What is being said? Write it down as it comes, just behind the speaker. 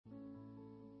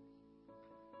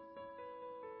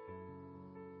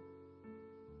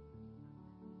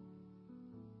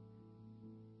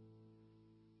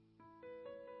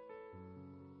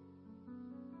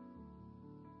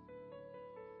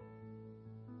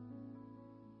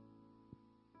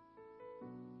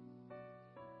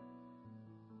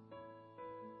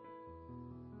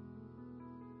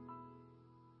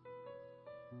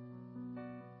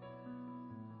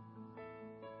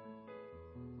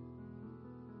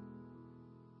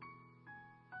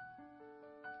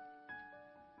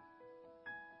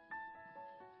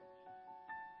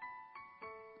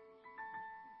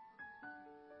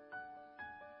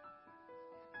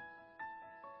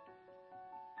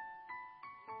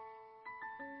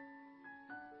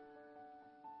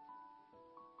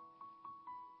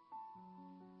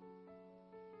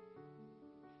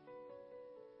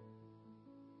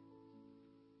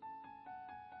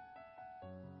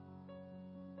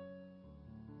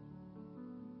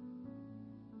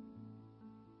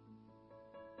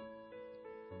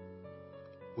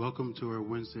Welcome to our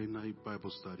Wednesday night Bible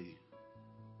study.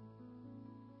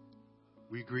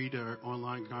 We greet our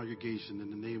online congregation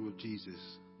in the name of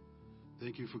Jesus.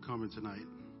 Thank you for coming tonight.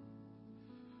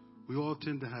 We all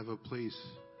tend to place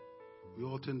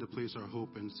our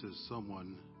hope into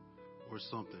someone or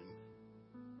something.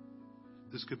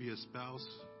 This could be a spouse,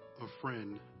 a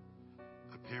friend,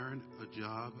 a parent, a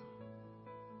job,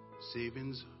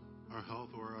 savings, our health,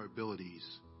 or our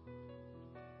abilities.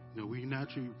 We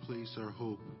naturally place our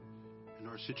hope in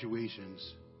our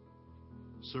situations,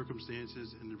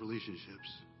 circumstances, and relationships.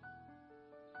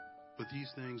 But these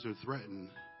things are threatened.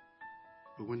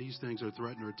 But when these things are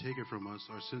threatened or taken from us,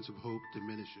 our sense of hope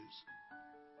diminishes.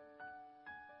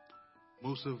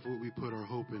 Most of what we put our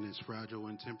hope in is fragile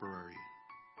and temporary.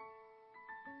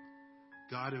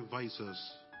 God invites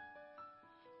us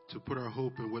to put our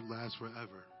hope in what lasts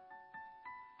forever,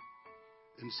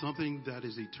 in something that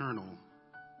is eternal.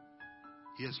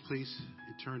 He has placed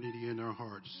eternity in our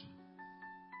hearts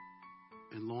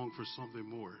and long for something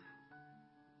more.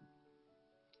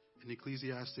 In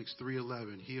Ecclesiastes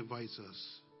 3:11, he invites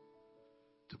us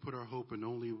to put our hope in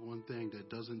only one thing that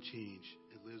doesn't change.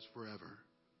 It lives forever.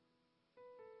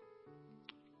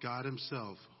 God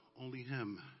himself, only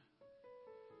him,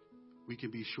 we can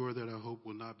be sure that our hope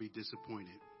will not be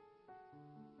disappointed.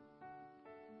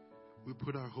 We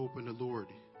put our hope in the Lord.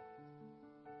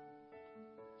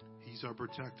 He's our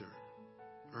protector,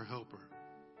 our helper.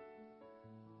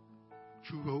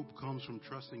 True hope comes from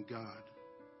trusting God,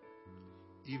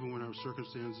 even when our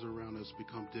circumstances around us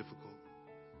become difficult.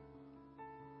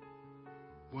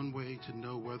 One way to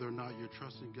know whether or not you're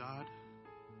trusting God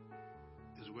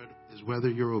is whether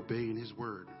you're obeying his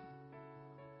word.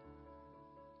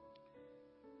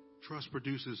 Trust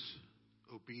produces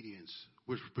obedience,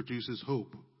 which produces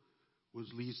hope,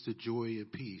 which leads to joy and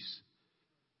peace.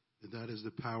 And that is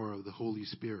the power of the Holy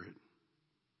Spirit.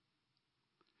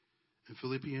 In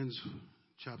Philippians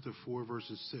chapter 4,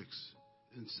 verses 6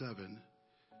 and 7,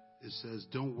 it says,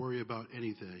 "Don't worry about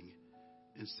anything.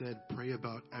 Instead, pray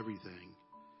about everything.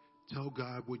 Tell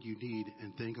God what you need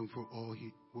and thank him for all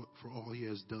he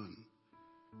has done.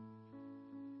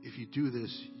 If you do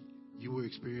this, you will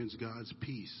experience God's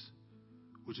peace,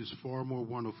 which is far more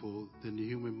wonderful than the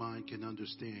human mind can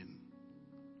understand.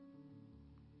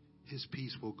 His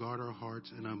peace will guard our hearts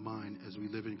and our mind as we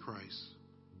live in Christ."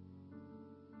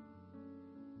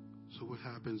 So what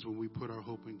happens when we put our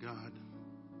hope in God?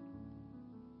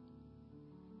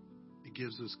 It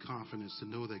gives us confidence to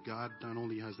know that God not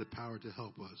only has the power to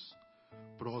help us,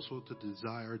 but also the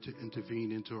desire to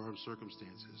intervene into our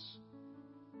circumstances.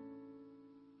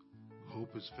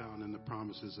 Hope is found in the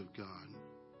promises of God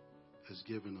has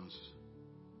given us,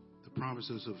 the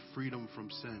promises of freedom from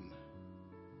sin.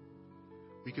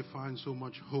 We can find so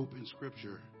much hope in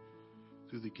Scripture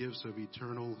through the gifts of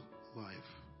eternal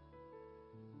life,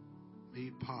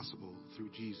 made possible through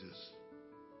Jesus.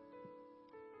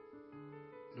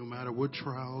 No matter what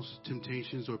trials,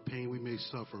 temptations, or pain we may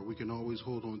suffer, we can always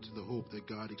hold on to the hope that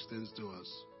God extends to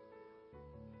us.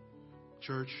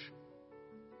 Church,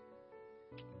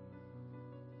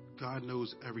 God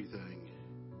knows everything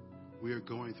we are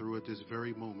going through at this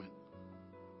very moment,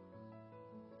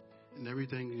 and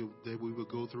everything that we will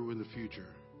go through in the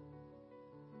future.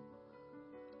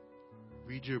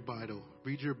 Read your Bible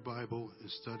and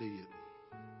study it.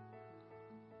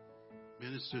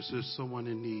 Minister to someone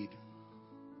in need.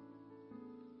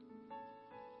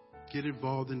 Get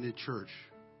involved in the church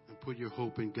and put your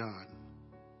hope in God.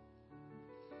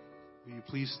 Will you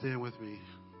please stand with me?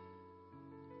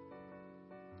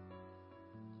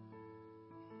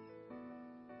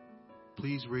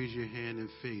 Please raise your hand in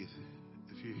faith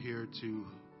if you're here to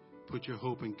put your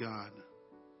hope in God.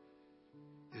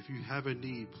 If you have a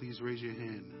need, please raise your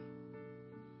hand.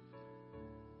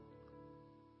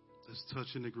 Let's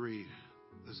touch and agree.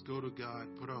 Let's go to God,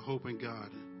 put our hope in God.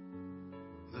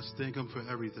 Let's thank him for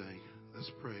everything.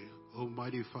 Let's pray.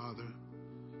 Almighty Father,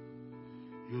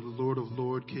 you're the Lord of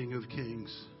Lords, King of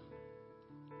Kings.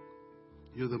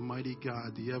 You're the mighty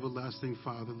God, the everlasting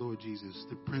Father, Lord Jesus,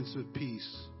 the Prince of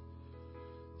Peace,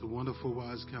 the wonderful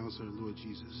wise counselor, Lord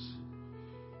Jesus.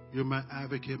 You're my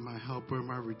advocate, my helper,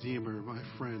 my redeemer, my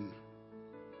friend.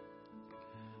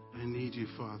 I need you,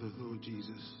 Father, Lord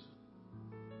Jesus.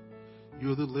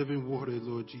 You're the living water,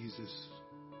 Lord Jesus.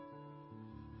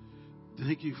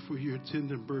 Thank you for your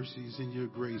tender mercies and your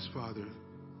grace, Father.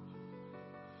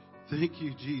 Thank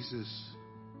you, Jesus.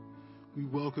 We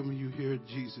welcome you here,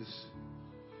 Jesus.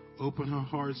 Open our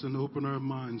hearts and open our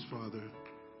minds, Father.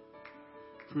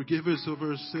 Forgive us of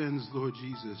our sins, Lord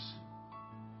Jesus.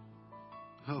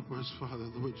 Help us, Father,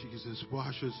 Lord Jesus.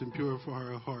 Wash us and purify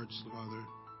our hearts, Father.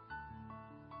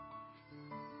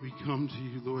 We come to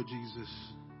you, Lord Jesus,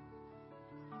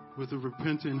 with a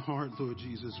repentant heart, Lord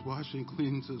Jesus. Wash and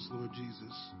cleanse us, Lord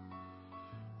Jesus.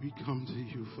 We come to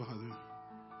you, Father.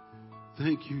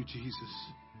 Thank you, Jesus.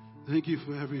 Thank you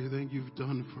for everything you've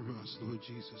done for us, Lord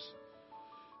Jesus.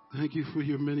 Thank you for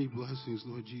your many blessings,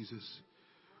 Lord Jesus.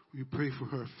 We pray for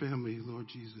our family, Lord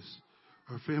Jesus.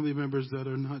 Our family members that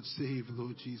are not saved,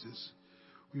 Lord Jesus.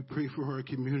 We pray for our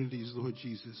communities, Lord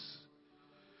Jesus.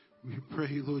 We pray,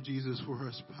 Lord Jesus, for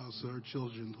our spouse, our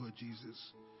children, Lord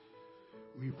Jesus.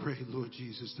 We pray, Lord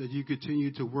Jesus, that you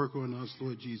continue to work on us,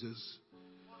 Lord Jesus.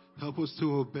 Help us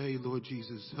to obey, Lord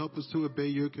Jesus. Help us to obey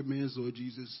your commands, Lord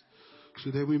Jesus,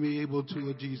 so that we may be able to,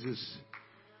 Lord Jesus,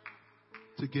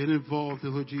 to get involved,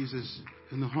 Lord Jesus,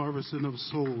 in the harvesting of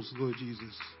souls, Lord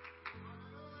Jesus.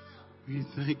 We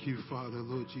thank you, Father,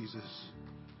 Lord Jesus.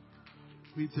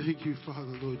 We thank you,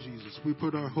 Father, Lord Jesus. We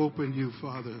put our hope in you,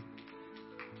 Father.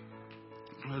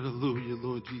 Hallelujah,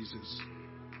 Lord Jesus.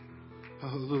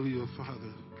 Hallelujah,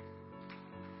 Father.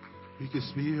 We could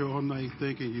be here all night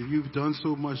thanking you. You've done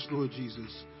so much, Lord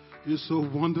Jesus. You're so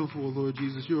wonderful, Lord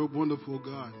Jesus. You're a wonderful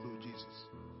God, Lord Jesus.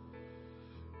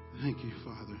 Thank you,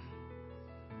 Father.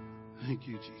 Thank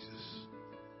you, Jesus.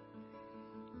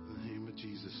 In the name of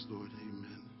Jesus, Lord,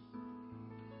 amen.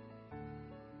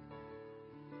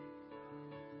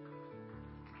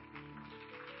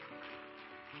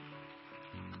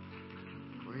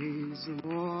 Praise the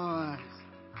Lord.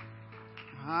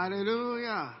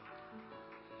 Hallelujah.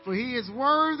 For he is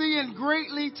worthy and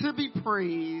greatly to be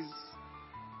praised.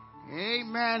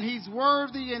 Amen. He's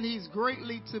worthy and he's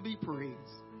greatly to be praised.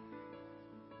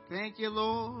 Thank you,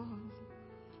 Lord.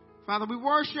 Father, we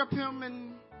worship him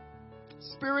in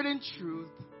spirit and truth.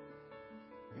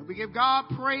 And we give God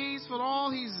praise for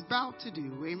all he's about to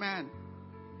do. Amen.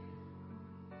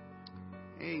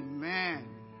 Amen.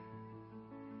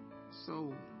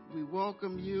 So we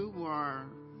welcome you to our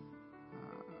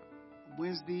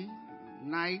Wednesday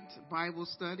night Bible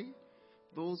study.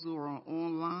 Those who are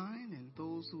online and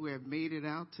those who have made it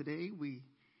out today, we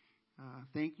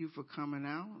thank you for coming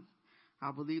out.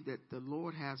 I believe that the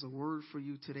Lord has a word for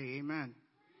you today. Amen.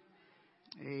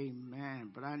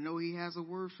 Amen. But I know he has a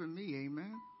word for me.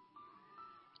 Amen.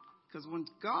 Because when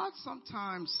God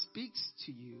sometimes speaks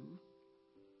to you,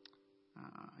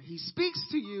 he speaks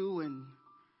to you and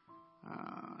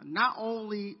not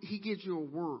only he gives you a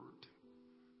word,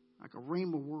 like a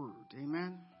rhema word.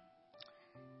 Amen.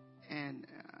 And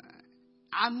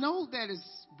I know that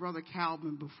it's Brother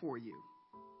Calvin before you.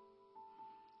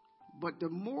 But the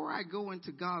more I go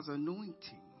into God's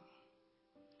anointing,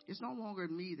 it's no longer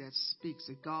me that speaks,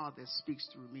 it's God that speaks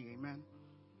through me. Amen.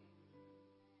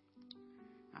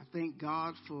 I thank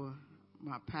God for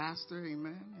my pastor.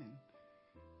 Amen. And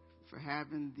for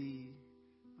having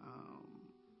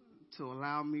to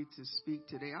allow me to speak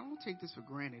today. I don't take this for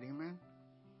granted. Amen.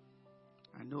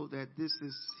 I know that this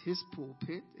is his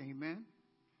pulpit. Amen.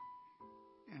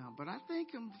 But I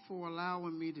thank him for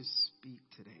allowing me to speak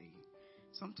today.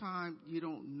 Sometimes you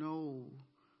don't know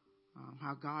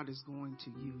how God is going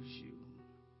to use you.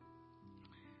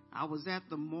 I was at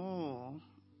the mall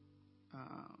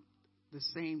the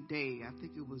same day. I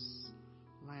think it was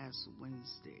last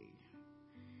Wednesday.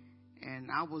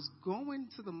 And I was going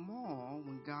to the mall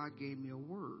when God gave me a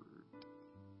word.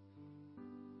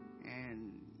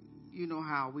 And you know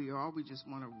how we are. We just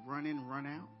want to run in, run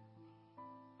out.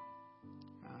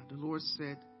 The Lord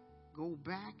said, go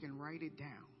back and write it down.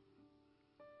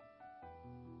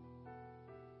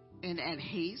 And at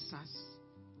haste, I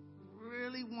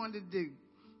really wanted to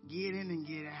get in and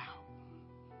get out.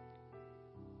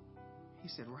 He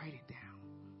said, write it down.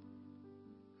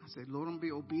 I said, Lord, I'm going to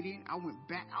be obedient. I went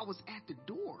back. I was at the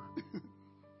door.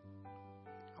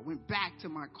 I went back to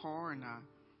my car and I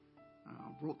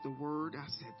wrote the word.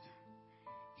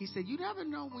 He said, you never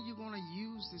know when you're going to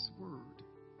use this word.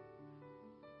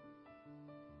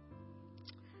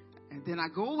 And then I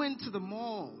go into the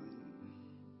mall.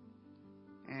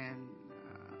 And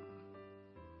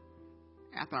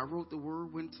after I wrote the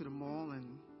word, went to the mall,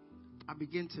 and I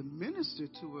began to minister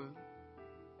to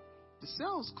the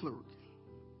sales clerk.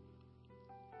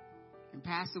 And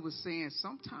Pastor was saying,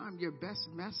 sometimes your best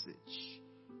message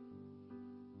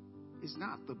is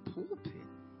not the pulpit.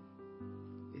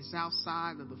 It's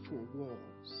outside of the four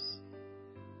walls.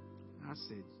 I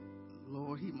said,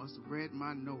 Lord, he must have read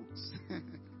my notes.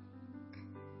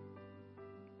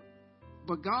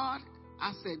 But God,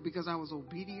 I said, because I was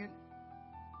obedient,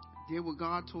 did what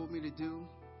God told me to do,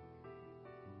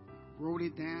 wrote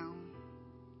it down,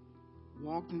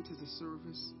 walked into the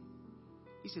service.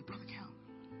 He said, Brother Cal,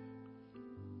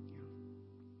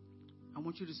 I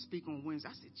want you to speak on Wednesday.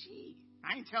 I said, gee,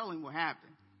 I ain't telling him what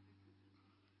happened.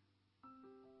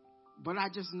 But I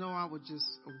just know I was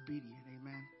just obedient.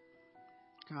 Amen.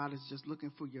 God is just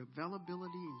looking for your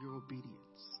availability and your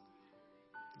obedience.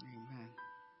 Amen.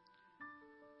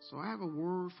 So I have a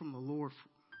word from the Lord.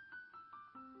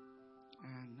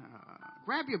 And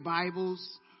grab your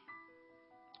Bibles.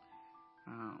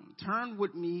 Turn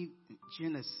with me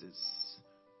Genesis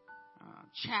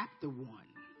chapter 1.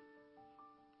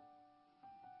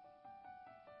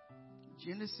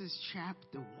 Genesis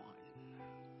chapter 1.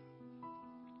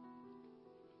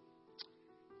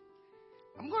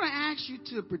 I'm going to ask you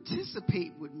to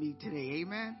participate with me today.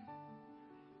 Amen.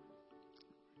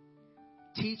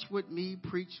 Teach with me,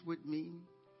 preach with me.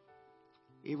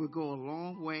 It will go a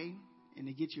long way and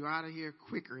to get you out of here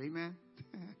quicker. Amen.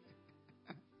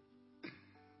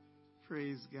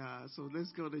 Praise God. So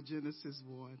let's go to Genesis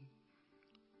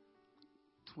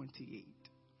 1:28.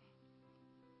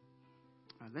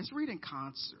 Let's read in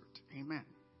concert. Amen.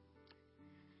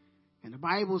 And the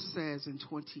Bible says in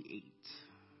 28.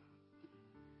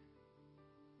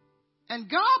 And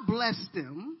God blessed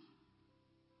them.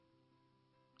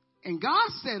 And God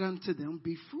said unto them,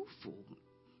 be fruitful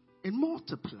and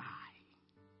multiply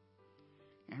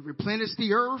and replenish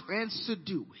the earth and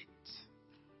subdue it.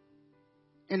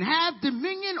 And have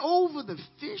dominion over the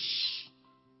fish,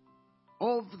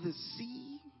 over the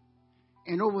sea,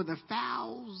 and over the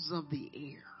fowls of the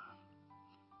air,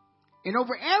 and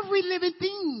over every living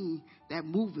thing that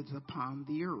moveth upon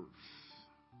the earth.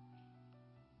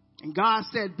 And God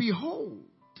said, behold,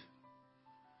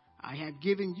 I have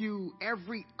given you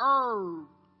every herb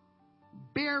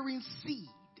bearing seed,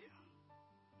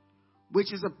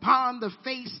 which is upon the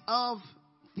face of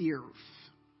the earth,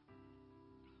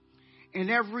 and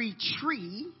every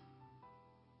tree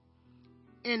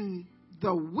in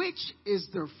the which is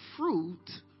the fruit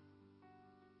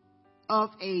of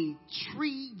a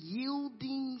tree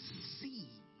yielding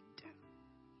seed.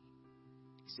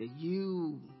 He said,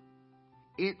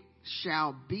 it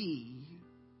shall be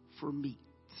for meat.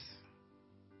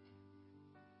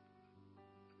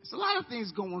 There's a lot of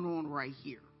things going on right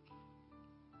here.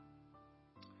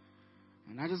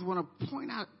 And I just want to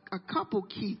point out a couple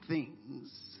key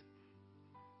things.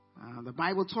 The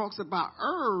Bible talks about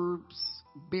herbs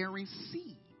bearing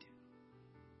seed,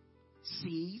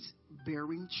 seeds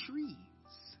bearing trees,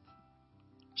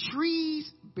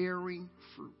 trees bearing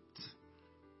fruit,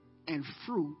 and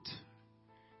fruit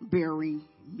bearing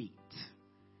meat.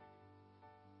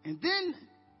 And then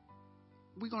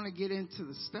we're going to get into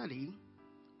the study,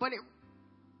 but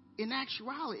in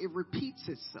actuality, it repeats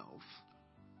itself.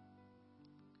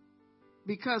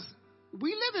 Because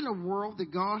we live in a world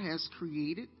that God has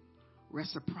created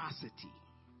reciprocity.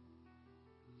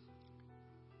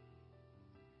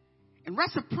 And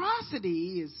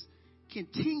reciprocity is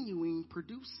continuing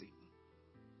producing.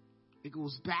 It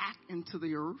goes back into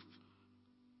the earth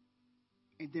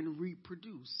and then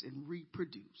reproduce and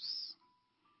reproduce.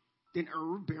 Then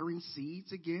herb bearing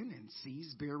seeds again, and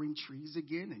seeds bearing trees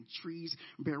again, and trees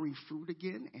bearing fruit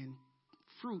again, and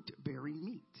fruit bearing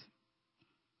meat.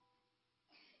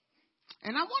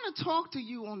 And I want to talk to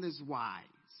you on this wise.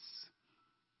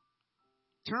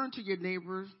 Turn to your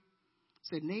neighbor.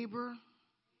 Say, neighbor,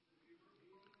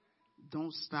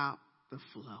 don't stop the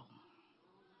flow.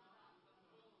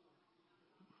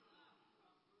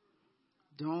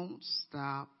 Don't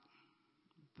stop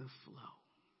the flow.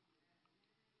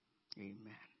 Amen.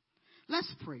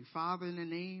 Let's pray. Father, in the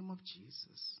name of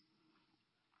Jesus.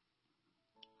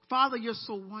 Father, you're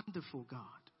so wonderful, God.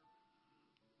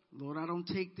 Lord, I don't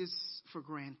take this for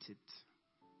granted.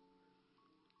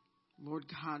 Lord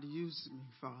God, use me,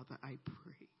 Father, I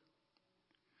pray.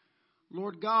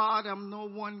 Lord God, I'm no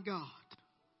one God.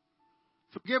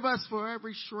 Forgive us for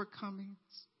every shortcomings.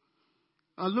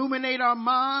 Illuminate our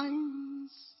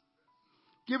minds.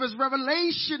 Give us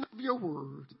revelation of your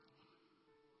word.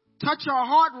 Touch our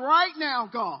heart right now,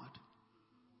 God.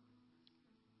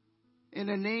 In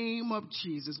the name of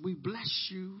Jesus, we bless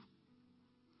you.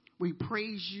 We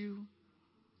praise you.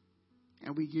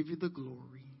 And we give you the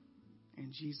glory.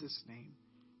 In Jesus' name,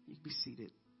 you be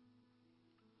seated.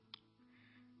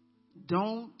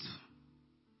 Don't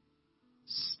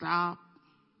stop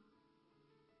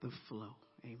the flow.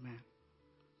 Amen.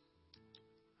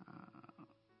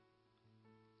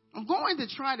 I'm going to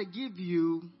try to give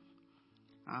you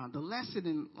the lesson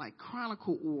in like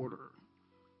chronicle order.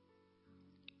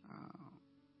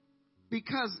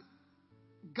 Because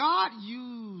God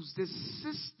used this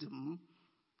system,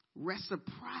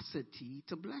 reciprocity,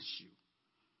 to bless you.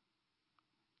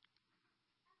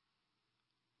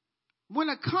 When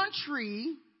a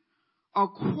country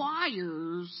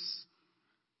acquires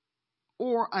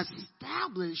or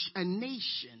establishes a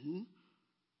nation,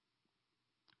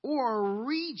 or a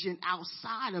region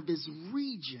outside of his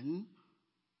region,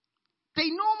 they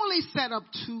normally set up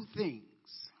two things.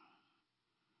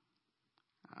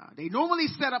 They normally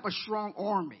set up a strong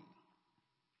army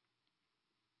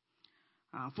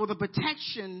for the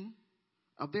protection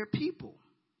of their people.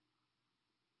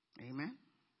 Amen.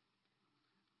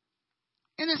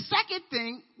 And the second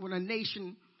thing, when a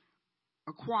nation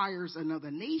acquires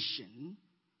another nation,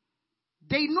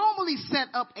 they normally set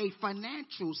up a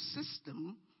financial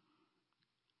system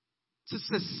to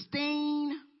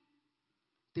sustain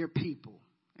their people.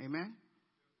 Amen.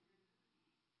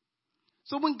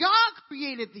 So when God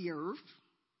created the earth,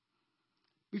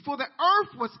 before the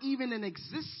earth was even in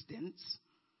existence,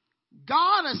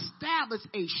 God established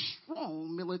a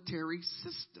strong military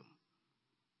system.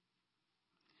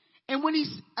 And when he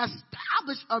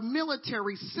established a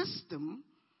military system,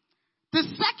 the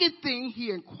second thing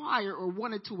he inquired or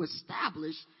wanted to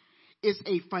establish is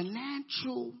a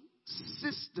financial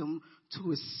system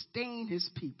to sustain his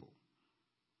people.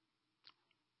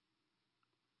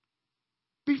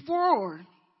 Before,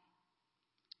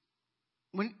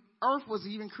 when earth was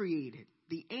even created,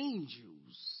 the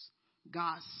angels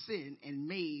God sent and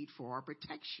made for our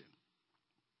protection.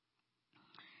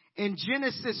 In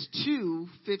Genesis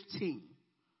 2:15.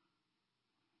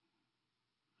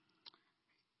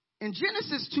 In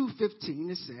Genesis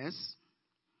 2:15 it says,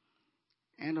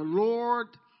 and the Lord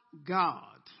God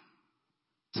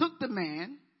took the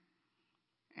man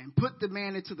and put the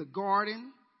man into the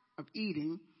garden of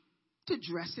Eden to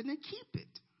dress it and keep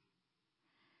it.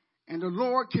 And the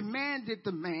Lord commanded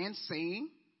the man, saying,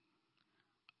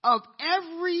 of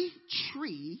every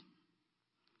tree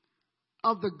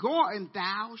of the garden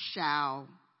thou shalt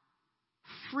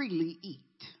freely eat.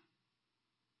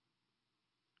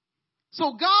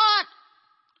 So God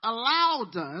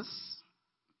allowed us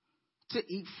to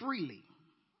eat freely.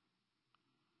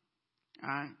 All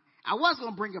right. I was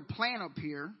going to bring a plant up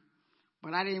here,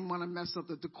 but I didn't want to mess up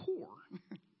the decor.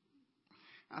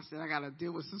 I said, I got to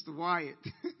deal with Sister Wyatt.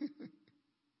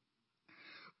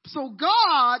 So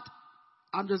God,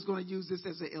 I'm just going to use this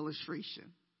as an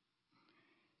illustration.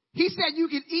 He said, you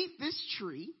can eat this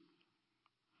tree,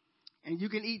 and you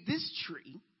can eat this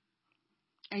tree,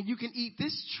 and you can eat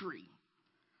this tree.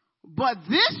 But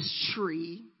this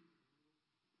tree,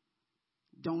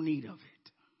 don't eat of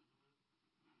it.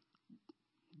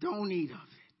 Don't eat of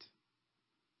it.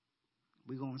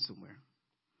 We're going somewhere.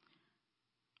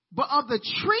 But of the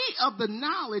tree of the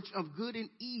knowledge of good and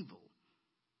evil,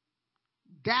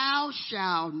 thou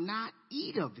shalt not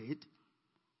eat of it,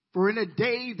 for in the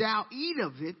day thou eat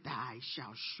of it, thou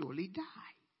shalt surely die.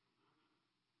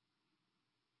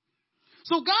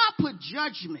 So God put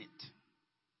judgment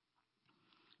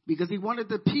because he wanted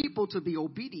the people to be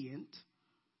obedient.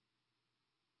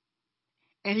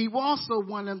 And he also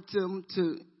wanted them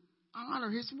to honor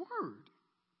his word.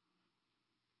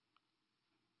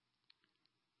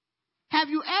 Have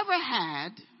you ever had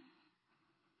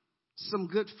some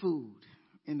good food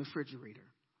in the refrigerator?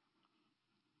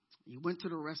 You went to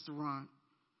the restaurant,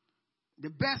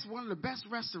 one of the best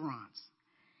restaurants,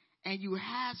 and you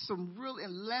had some real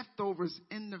leftovers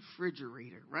in the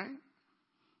refrigerator, right?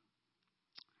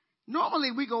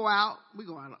 Normally we go out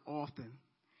often,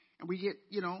 and we get,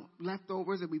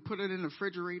 leftovers, and we put it in the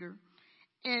refrigerator.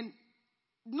 And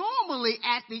normally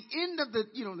at the end of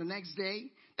the next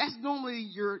day, that's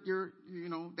normally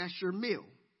that's your meal.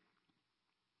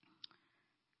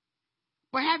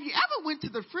 But have you ever went to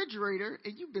the refrigerator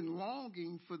and you've been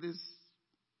longing for this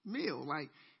meal, like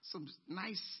some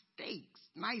nice steaks,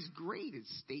 nice grated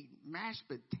steak, mashed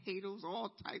potatoes,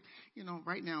 all type.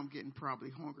 Right now I'm getting probably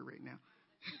hungry right now.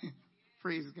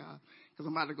 Praise God. Because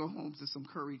I'm about to go home to some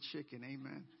curry chicken.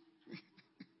 Amen.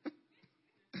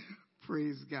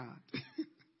 Praise God.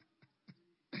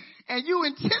 And you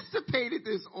anticipated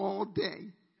this all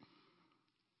day.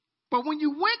 But when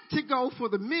you went to go for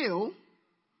the meal,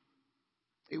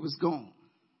 it was gone.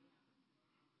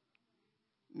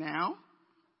 Now,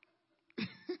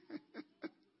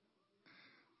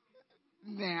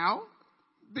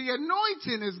 the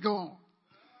anointing is gone.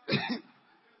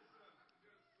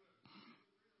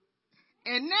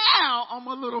 And now I'm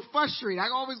a little frustrated. I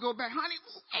always go back, honey,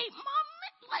 hey, mom,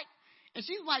 and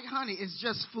she's like, honey, it's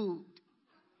just food.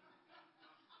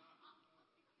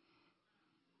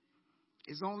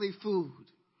 It's only food.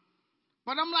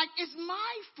 But I'm like, it's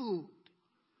my food.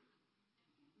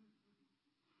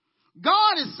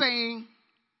 God is saying,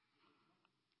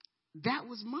 that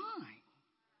was mine.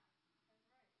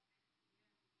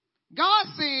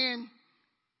 God's saying,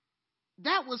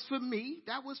 that was for me.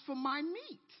 That was for my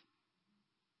meat.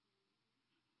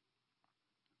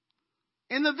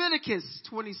 In Leviticus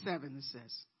 27, it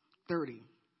says, 30.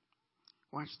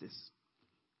 Watch this.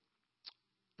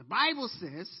 The Bible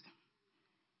says,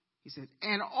 he said,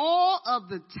 and all of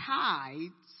the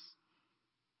tithes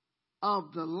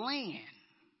of the land.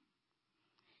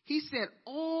 He said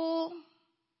all.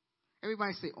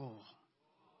 Everybody say all.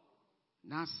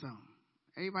 Not some.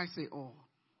 Everybody say all.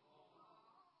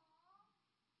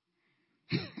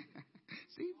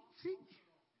 See?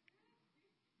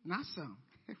 Not some.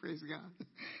 Praise God.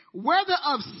 Whether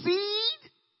of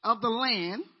seed of the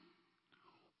land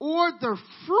or the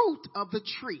fruit of the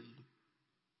tree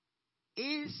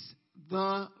is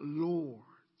the Lord's.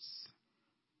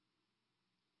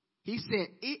 He said,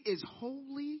 it is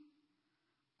holy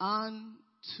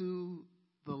unto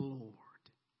the Lord.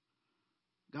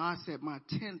 God said, my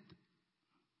 10th,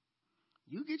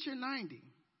 you get your 90,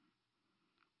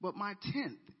 but my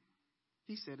 10th,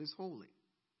 he said, is holy.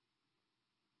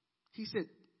 He said,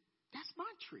 that's my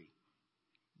tree.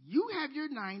 You have your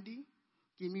 90,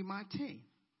 give me my 10.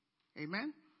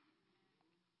 Amen?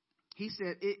 He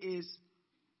said, it is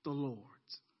the Lord's.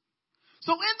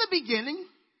 So in the beginning,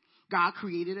 God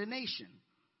created a nation.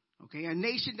 Okay, a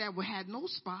nation that had no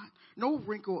spot, no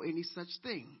wrinkle, or any such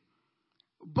thing.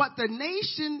 But the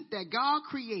nation that God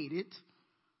created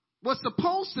was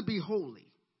supposed to be holy.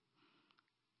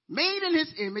 Made in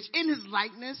his image, in his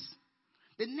likeness,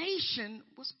 the nation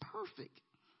was perfect.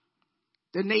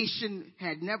 The nation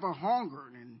had never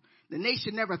hungered, and the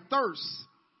nation never thirsted.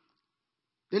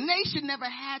 The nation never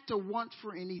had to want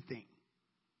for anything.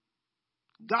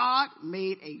 God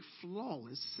made a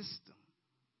flawless system.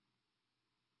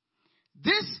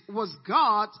 This was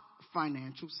God's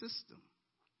financial system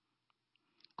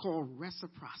called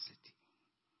reciprocity.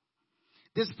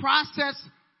 This process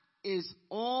is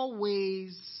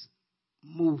always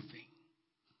moving.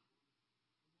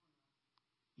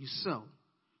 You sow.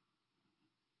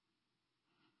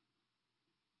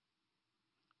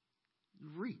 You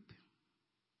reap.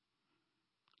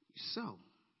 You sow.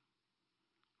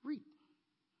 Reap.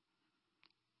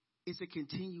 It's a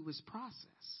continuous process.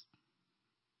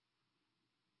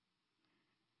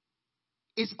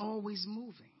 It's always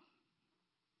moving.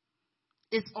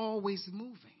 It's always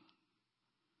moving.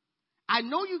 I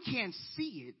know you can't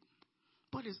see it,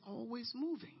 but it's always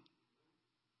moving.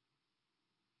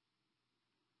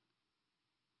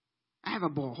 I have a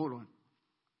ball. Hold on.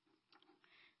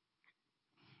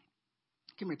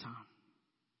 Give me Tom.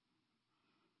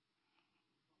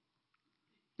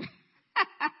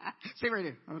 Stay right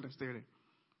there. Hold on, stay right there.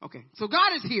 Okay. So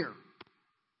God is here.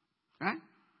 Right?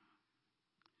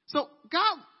 So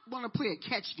God want to play a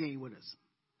catch game with us.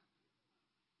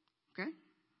 Okay?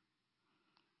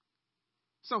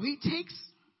 So he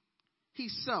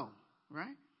sow,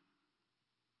 right?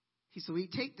 So he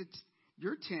take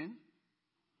your 10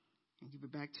 and give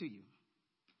it back to you.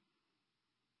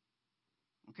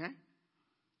 Okay?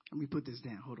 Let me put this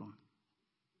down. Hold on.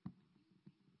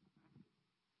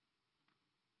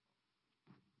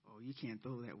 Oh, you can't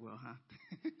throw that well, huh?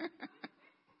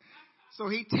 So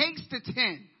he takes the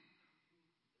 10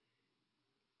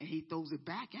 and he throws it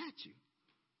back at you.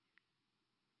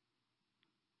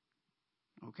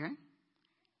 Okay?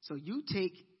 So you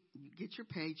get your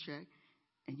paycheck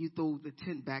and you throw the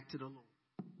 10 back to the Lord.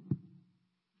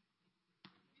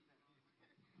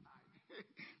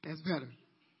 That's better.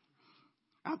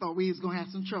 I thought we was going to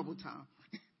have some trouble, Tom.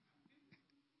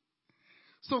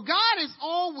 So God is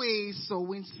always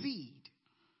sowing seed,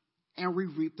 and we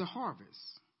reap the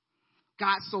harvest.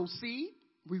 God sows seed,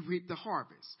 we reap the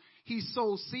harvest. He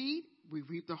sows seed, we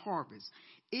reap the harvest.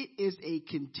 It is a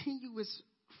continuous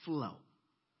flow.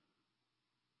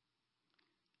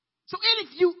 So if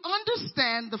you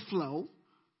understand the flow,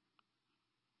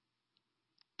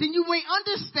 then you may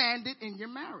understand it in your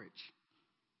marriage.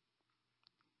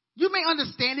 You may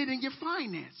understand it in your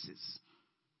finances.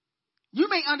 You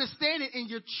may understand it in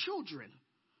your children.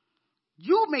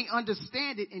 You may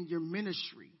understand it in your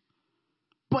ministry.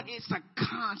 But it's a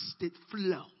constant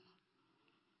flow.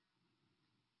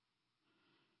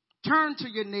 Turn to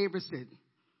your neighbor and say,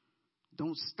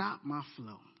 don't stop my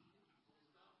flow.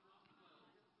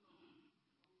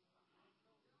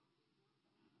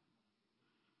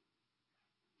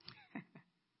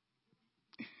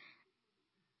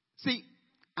 See,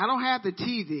 I don't have the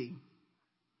TV.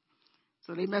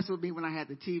 So they mess with me when I had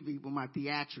the TV with my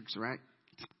theatrics, right?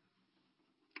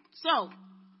 So,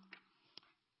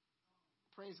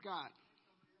 praise God.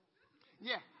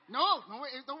 Yeah. No,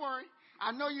 don't worry.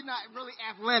 I know you're not really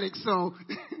athletic, so.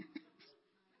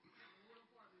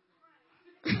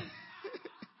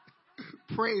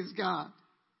 Praise God.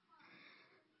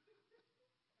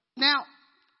 Now,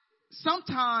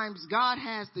 sometimes God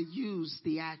has to use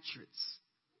theatrics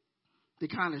to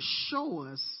kind of show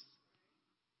us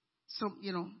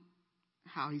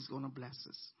how he's going to bless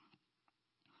us.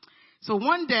 So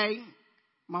one day,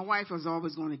 my wife was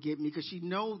always going to get me because she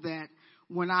know that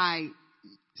when I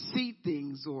see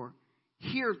things or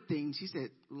hear things, she said,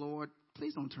 Lord,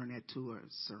 please don't turn that to a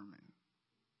sermon.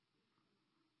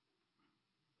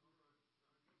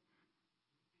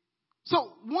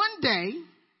 So one day,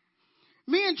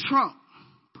 me and Trump,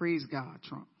 praise God,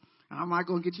 Trump, I'm not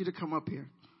going to get you to come up here.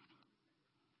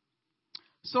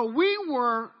 So we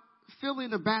were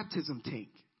filling the baptism tank.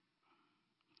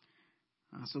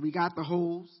 So we got the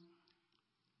hose.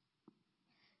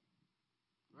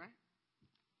 Right?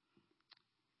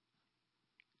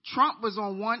 Trump was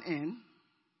on one end.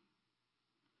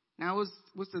 Now it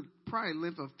was the probably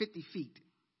length of 50 feet.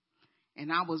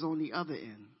 And I was on the other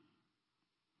end.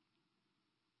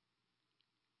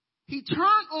 He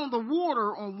turned on the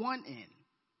water on one end.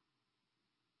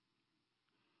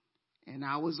 And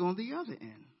I was on the other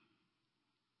end.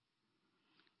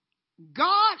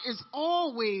 God is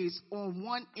always on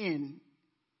one end,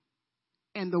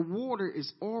 and the water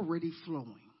is already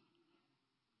flowing.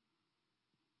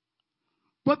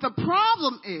 But the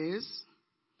problem is,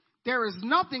 there is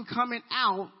nothing coming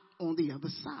out on the other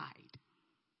side.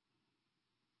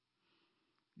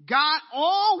 God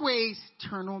always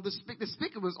turned on the spigot. The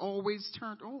spigot was always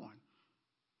turned on.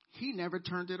 He never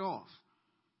turned it off.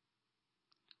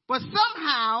 But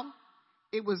somehow,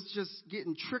 it was just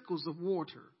getting trickles of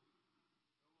water.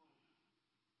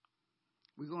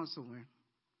 We're going somewhere.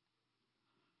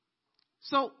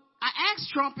 So I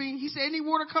asked Trumpy, he said, any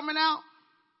water coming out?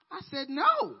 I said,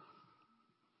 no.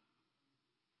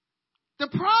 The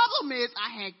problem is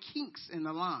I had kinks in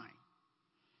the line.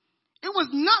 It was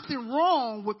nothing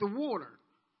wrong with the water.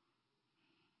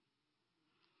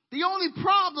 The only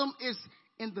problem is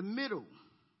in the middle.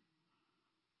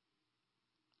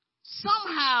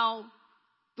 Somehow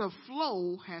the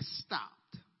flow has stopped.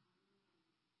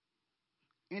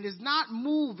 And is not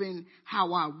moving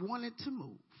how I want it to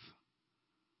move.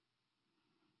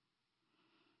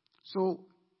 So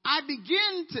I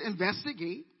began to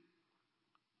investigate.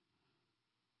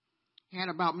 Had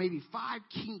about maybe 5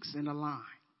 kinks in the line.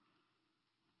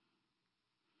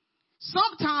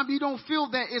 Sometimes you don't feel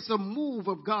that it's a move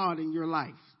of God in your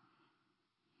life.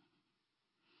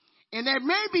 And there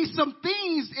may be some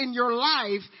things in your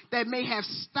life that may have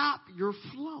stopped your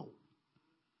flow.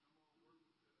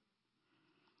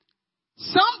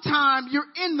 Sometimes you're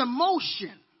in the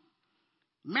motion.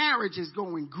 Marriage is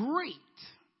going great.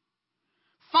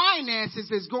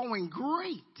 Finances is going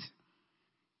great.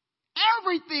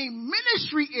 Everything,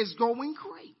 ministry is going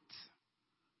great.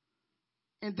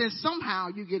 And then somehow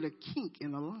you get a kink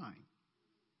in the line.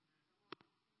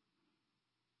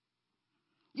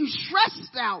 You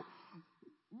stressed out,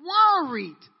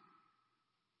 worried,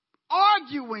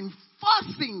 arguing,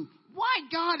 fussing. Why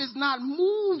God is not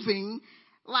moving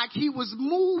like he was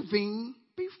moving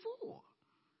before?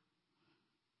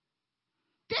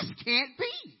 This can't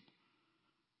be.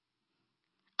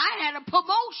 I had a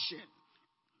promotion.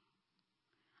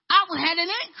 I had an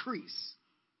increase.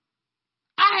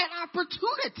 I had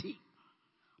opportunity.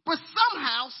 But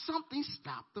somehow something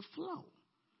stopped the flow.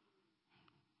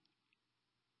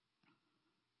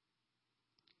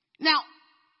 Now,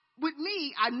 with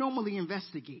me, I normally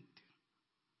investigate.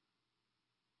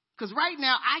 Because right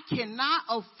now, I cannot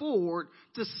afford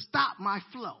to stop my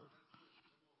flow.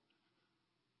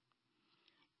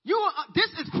 This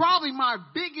is probably my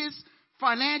biggest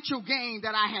financial gain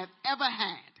that I have ever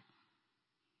had.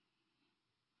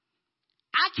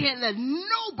 I can't let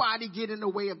nobody get in the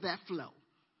way of that flow.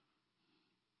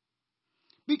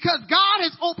 Because God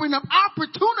has opened up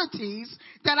opportunities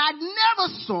that I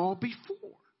never saw before.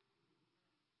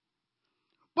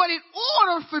 But in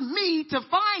order for me to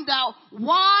find out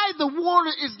why the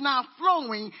water is not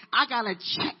flowing, I got to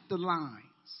check the lines.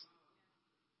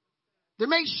 To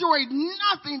make sure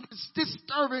nothing is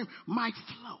disturbing my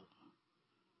flow.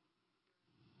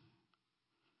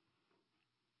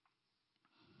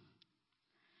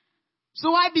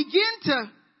 So I begin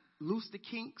to loose the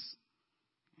kinks,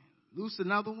 loose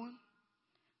another one.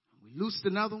 We loosed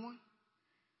another one.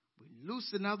 We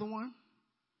loosed another one.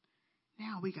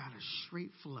 Now we got a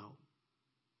straight flow.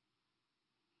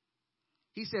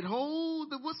 He said,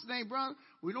 hold the, what's the name, brother?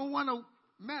 We don't want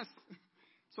to mess.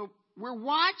 So we're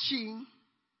watching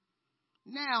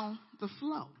now the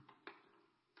flow.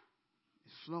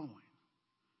 It's flowing.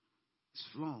 It's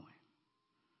flowing.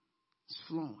 It's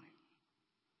flowing.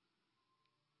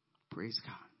 Praise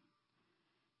God.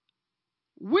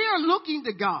 We are looking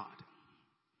to God.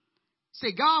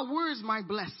 Say, God, where is my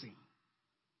blessing?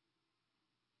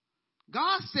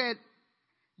 God said,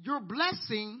 your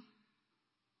blessing,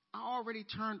 I already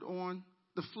turned on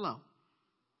the flow.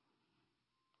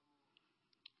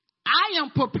 I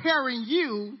am preparing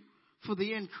you for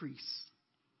the increase.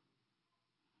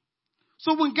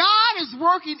 So when God is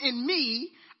working in me,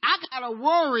 I got to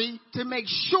worry to make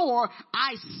sure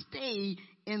I stay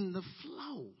in the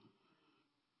flow.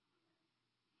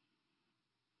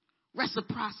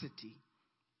 Reciprocity.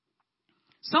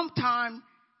 Sometimes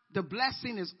the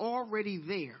blessing is already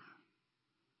there.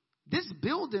 This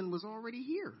building was already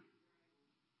here.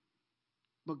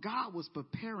 But God was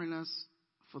preparing us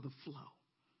for the flow.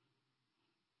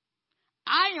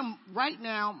 I am right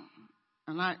now,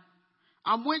 and I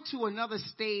went to another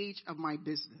stage of my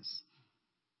business.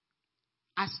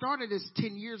 I started this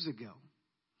 10 years ago.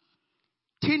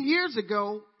 10 years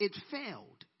ago, it failed.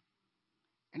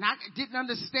 And I didn't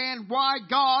understand why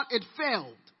God it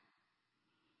failed.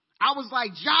 I was like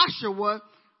Joshua,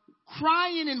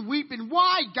 crying and weeping,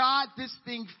 why God this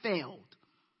thing failed?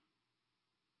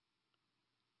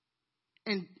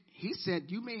 And he said,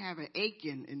 you may have an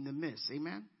aching in the midst.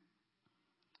 Amen.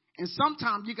 And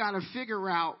sometimes you got to figure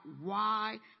out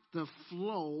why the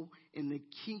flow in the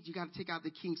kinks, you got to take out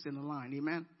the kinks in the line.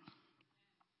 Amen.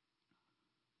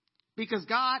 Because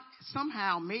God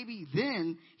somehow, maybe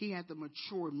then he had to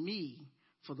mature me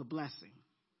for the blessing.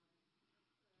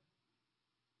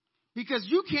 Because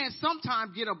you can't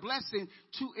sometimes get a blessing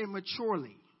too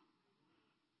immaturely.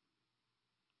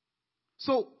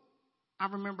 So I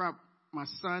remember my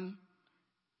son,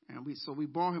 and we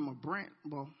bought him a brand,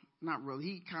 well, not really.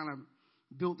 He kind of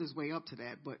built his way up to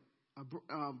that, but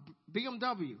a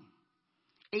BMW,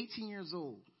 18 years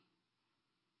old.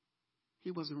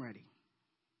 He wasn't ready.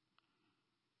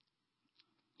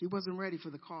 He wasn't ready for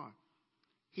the car.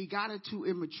 He got it too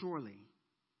immaturely.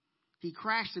 He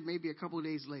crashed it maybe a couple of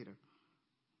days later.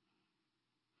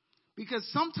 Because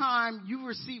sometimes you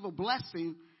receive a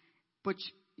blessing, but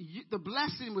the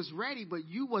blessing was ready, but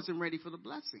you wasn't ready for the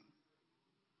blessing.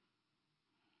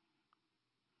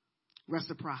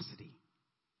 Reciprocity.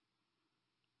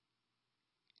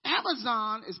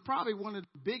 Amazon is probably one of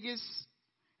the biggest,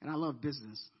 and I love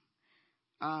business,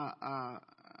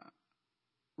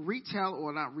 retail,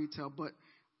 or not retail, but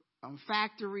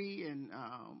factory and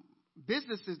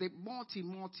businesses, they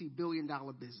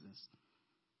multi-billion-dollar business.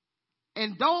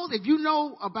 And those, if you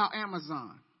know about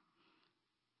Amazon,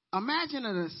 imagine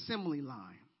an assembly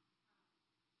line.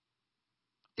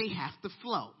 They have to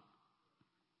flow.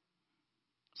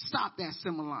 Stop that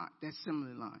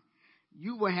assembly line.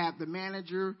 You will have the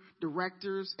manager,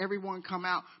 directors, everyone come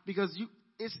out because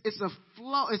it's a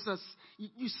flow.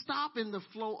 You stop in the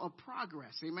flow of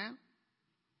progress. Amen.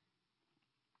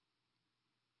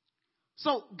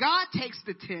 So God takes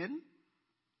the 10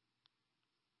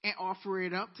 and offer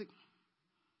it up to.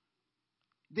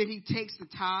 Then he takes the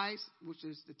tithes, which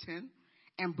is the 10,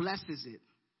 and blesses it.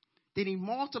 Then he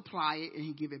multiply it and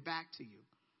he give it back to you.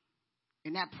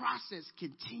 And that process,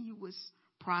 continuous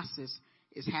process,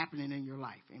 is happening in your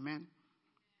life. Amen.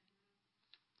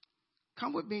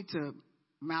 Come with me to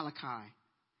Malachi.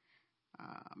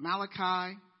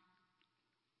 Malachi.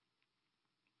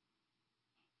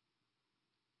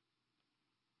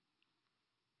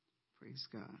 Praise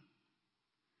God.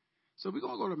 So we're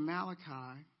going to go to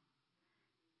Malachi.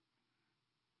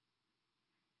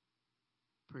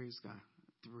 Praise God.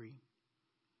 3,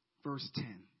 verse 10.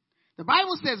 The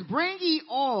Bible says, bring ye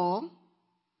all.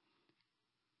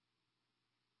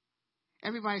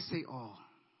 Everybody say all.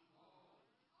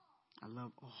 I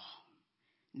love all.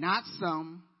 Not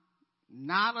some,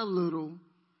 not a little,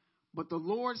 but the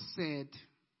Lord said,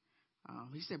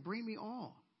 he said, bring me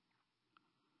all.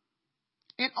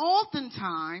 And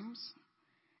oftentimes,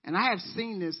 and I have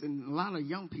seen this in a lot of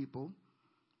young people,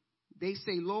 they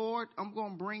say, Lord, I'm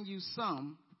going to bring you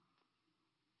some,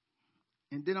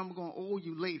 and then I'm going to owe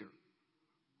you later.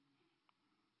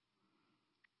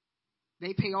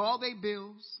 They pay all their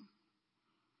bills.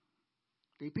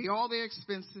 They pay all their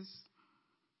expenses.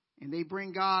 And they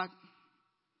bring God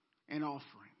an offering.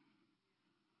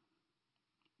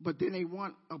 But then they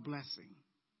want a blessing.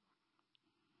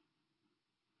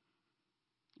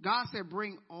 God said,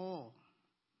 bring all.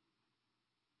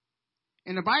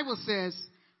 And the Bible says,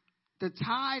 the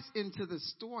tithes into the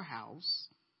storehouse,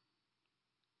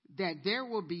 that there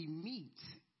will be meat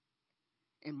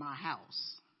in my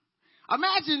house.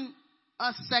 Imagine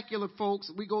us secular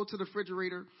folks, we go to the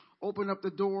refrigerator, open up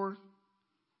the door,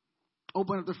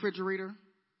 open up the refrigerator,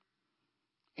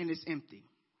 and it's empty.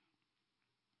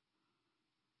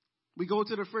 We go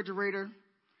to the refrigerator.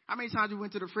 How many times you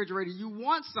went to the refrigerator? You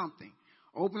want something.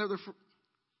 Open up the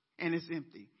and it's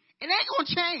empty. It ain't going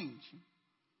to change.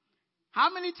 How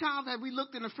many times have we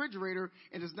looked in the refrigerator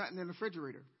and there's nothing in the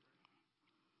refrigerator?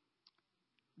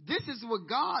 This is what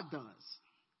God does.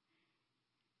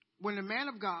 When the man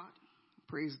of God,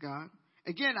 praise God,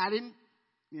 again,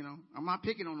 I'm not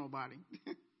picking on nobody.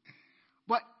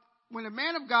 But when the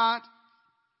man of God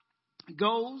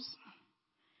goes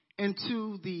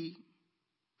into the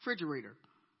refrigerator,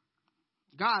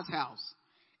 God's house,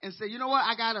 and say, you know what,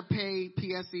 I got to pay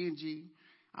PSE&G.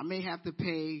 I may have to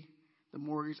pay the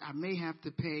mortgage. I may have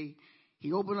to pay.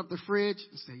 He opened up the fridge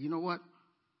and said, you know what,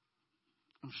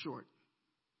 I'm short.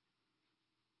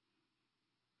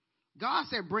 God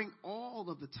said, bring all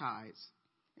of the tithes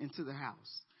into the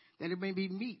house, that it may be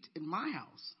meat in my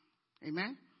house.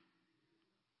 Amen.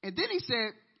 And then he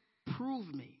said, prove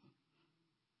me.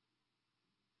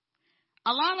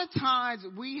 A lot of times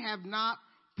we have not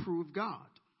proved God.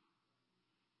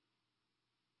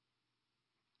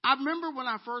 I remember when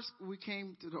we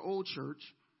came to the old church,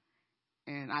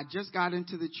 and I just got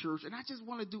into the church, and I just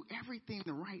want to do everything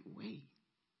the right way.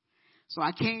 So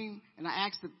I came and I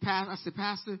asked the pastor. I said,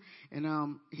 Pastor,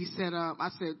 and he said, I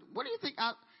said, what do you think?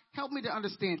 Help me to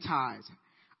understand tithes.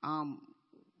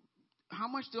 How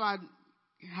much do I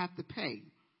have to pay?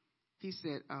 He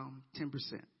said, 10%.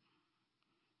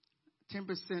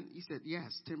 10%. He said,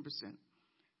 yes, 10%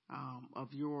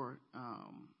 of your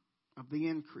of the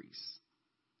increase.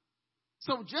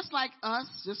 So just like us,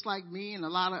 just like me and a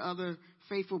lot of other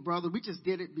faithful brothers, we just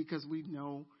did it because we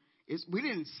know. We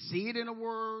didn't see it in a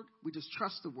word. We just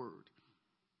trust the word.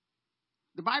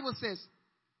 The Bible says,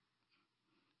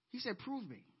 he said, prove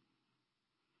me.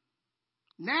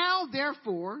 Now,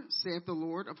 therefore, saith the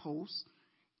Lord of hosts,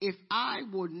 if I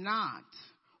will not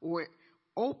or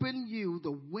open you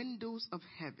the windows of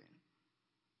heaven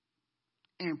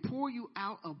and pour you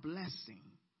out a blessing,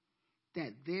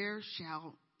 that there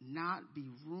shall not be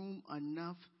room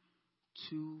enough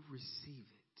to receive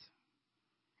it.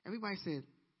 Everybody said,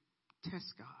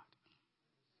 test God.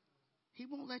 He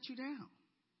won't let you down.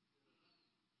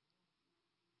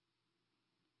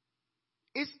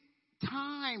 It's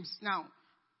times. Now,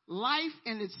 life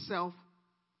in itself,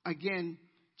 again,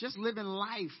 just living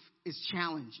life is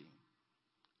challenging.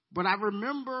 But I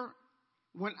remember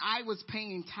when I was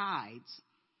paying tithes,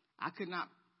 I could not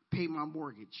pay my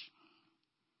mortgage.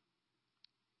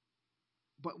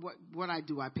 But what I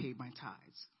do, I paid my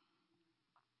tithes.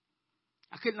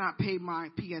 I could not pay my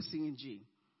PSE&G.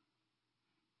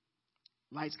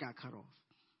 Lights got cut off,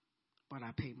 but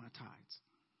I paid my tithes.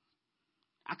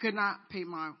 I could not pay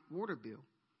my water bill.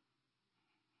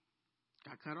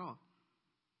 Got cut off.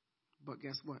 But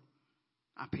guess what?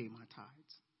 I paid my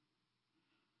tithes.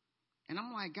 And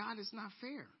I'm like, God, it's not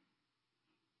fair.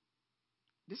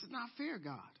 This is not fair,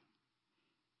 God.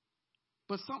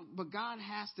 But God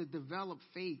has to develop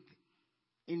faith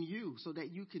in you so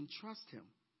that you can trust him.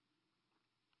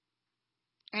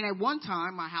 And at one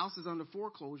time, my house is under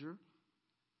foreclosure.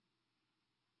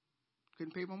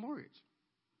 Couldn't pay my mortgage.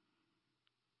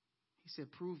 He said,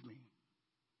 prove me.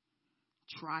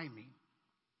 Try me.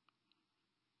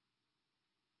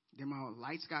 Then my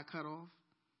lights got cut off.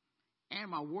 And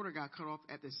my water got cut off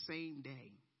at the same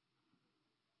day.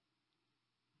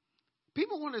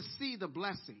 People want to see the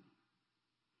blessing,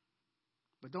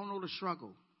 but don't know the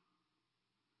struggle.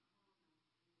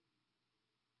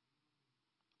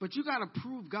 But you got to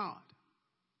prove God.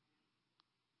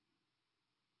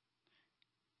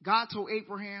 God told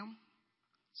Abraham,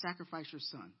 sacrifice your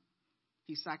son.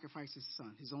 He sacrificed his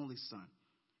son, his only son.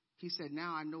 He said,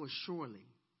 now I know surely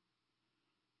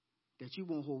that you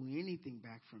won't hold anything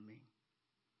back from me.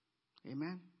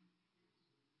 Amen.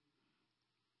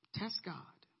 Test God.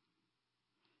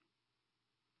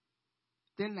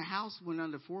 Then the house went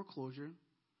under foreclosure.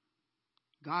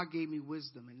 God gave me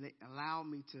wisdom and allowed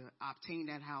me to obtain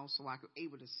that house so I could be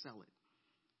able to sell it.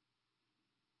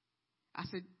 I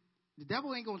said, the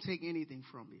devil ain't going to take anything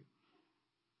from you.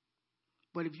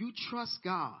 But if you trust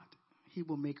God, he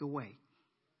will make a way.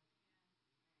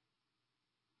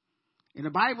 And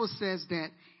the Bible says that,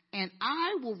 and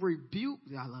I will rebuke,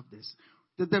 I love this,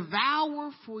 the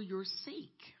devourer for your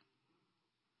sake.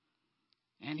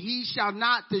 And he shall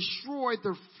not destroy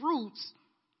the fruits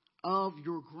of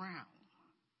your ground.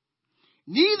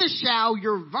 Neither shall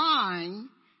your vine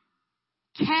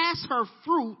cast her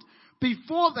fruit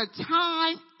before the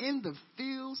time in the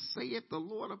field, saith the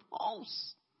Lord of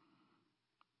hosts.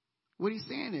 What he's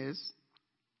saying is,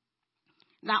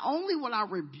 not only will I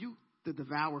rebuke the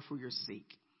devourer for your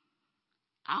sake,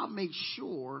 I'll make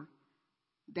sure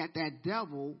that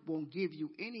devil won't give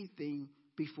you anything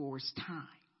before it's time.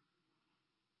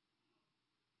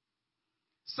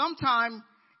 Sometimes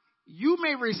you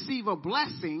may receive a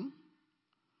blessing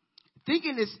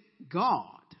thinking it's God.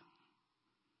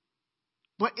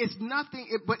 But it's nothing,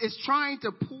 but it's trying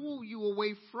to pull you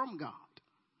away from God.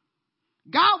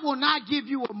 God will not give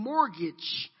you a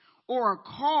mortgage or a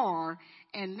car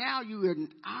and now you are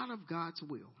out of God's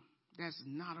will. That's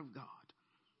not of God.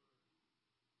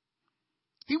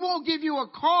 He won't give you a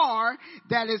car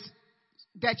that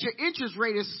your interest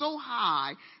rate is so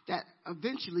high that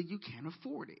eventually you can't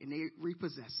afford it and they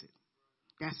repossess it.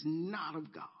 That's not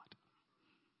of God.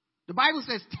 The Bible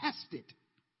says test it.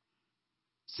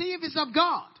 See if it's of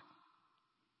God.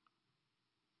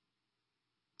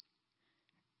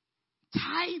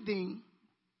 Tithing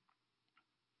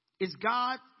is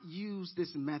God used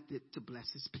this method to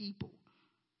bless his people.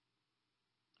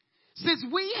 Since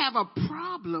we have a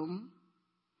problem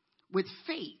with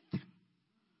faith,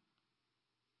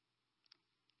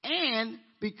 and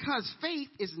because faith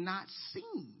is not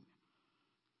seen,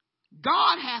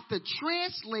 God has to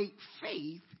translate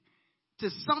faith to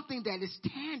something that is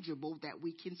tangible that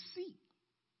we can see.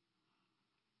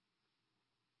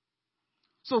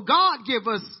 So God give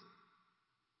us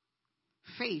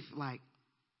faith like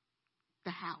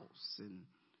the house, and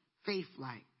faith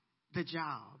like the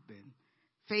job, and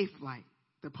faith like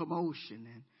the promotion,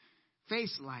 and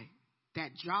faith like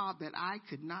that job that I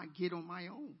could not get on my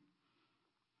own.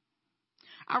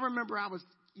 I remember I was,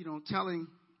 telling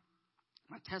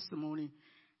my testimony,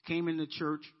 came into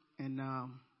church, and now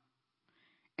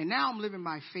I'm living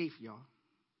by faith, y'all.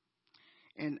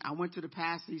 And I went to the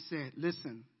pastor. He said,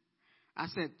 listen, I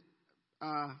said,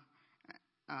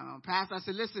 pastor, I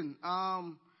said, listen,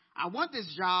 I want this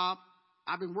job.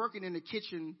 I've been working in the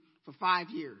kitchen for 5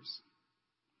 years.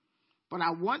 But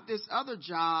I want this other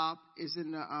job is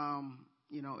in the,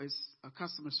 it's a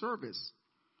customer service.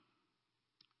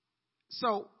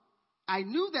 So I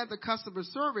knew that the customer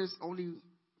service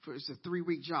it's a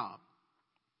 3-week job.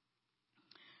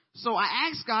 So I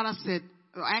asked God, I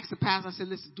asked the pastor, I said,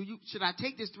 listen, should I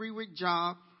take this 3-week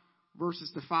job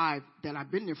versus the 5 that I've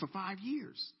been there for 5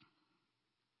 years?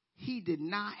 He did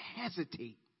not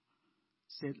hesitate.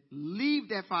 Said, leave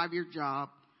that 5-year job,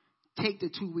 take the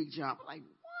 2-week job. I'm like,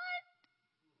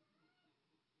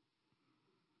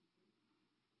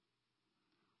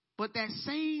 what? But that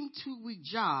same 2-week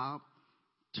job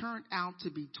turned out to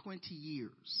be 20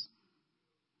 years.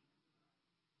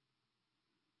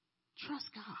 Trust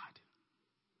God.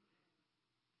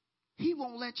 He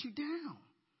won't let you down.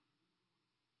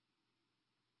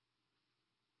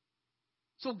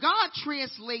 So God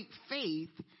translates faith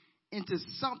into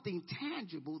something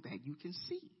tangible that you can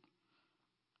see.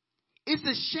 It's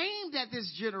a shame that this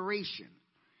generation,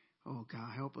 oh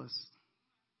God, help us.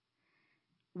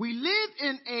 We live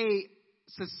in a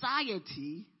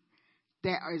society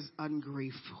that is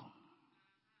ungrateful.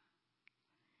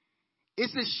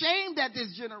 It's a shame that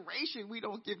this generation, we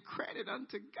don't give credit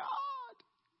unto God.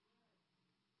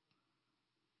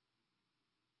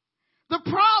 The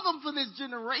problem for this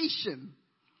generation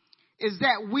is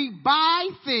that we buy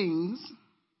things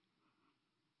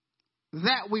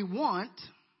that we want,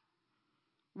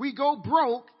 we go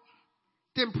broke,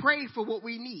 then pray for what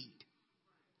we need.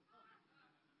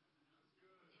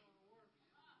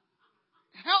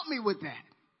 Help me with that.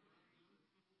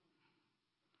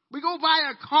 We go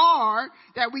buy a car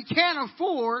that we can't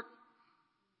afford,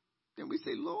 then we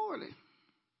say, Lord,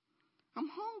 I'm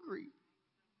hungry.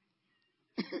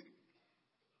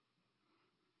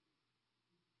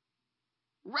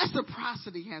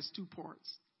 Reciprocity has 2 parts.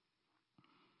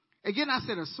 Again, I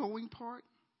said a sowing part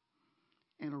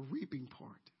and a reaping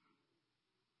part.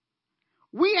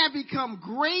 We have become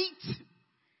great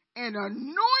and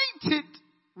anointed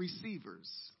receivers.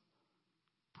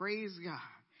 Praise God.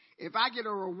 If I get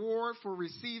a reward for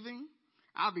receiving,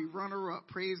 I'll be runner-up.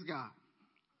 Praise God.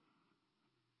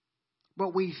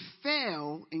 But we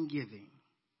fail in giving.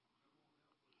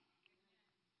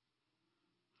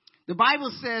 The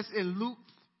Bible says in Luke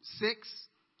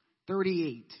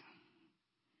 6:38,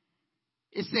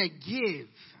 it said, give,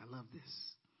 I love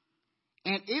this,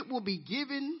 and it will be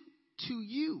given to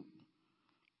you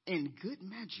in good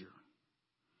measure,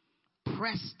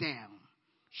 pressed down,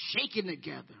 shaken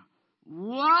together,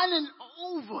 running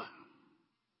over.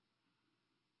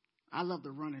 I love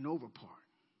the running over part.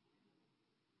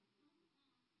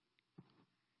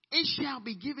 It shall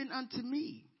be given unto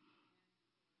me.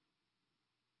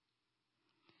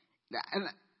 And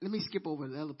let me skip over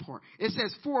the other part. It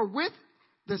says, for with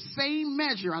the same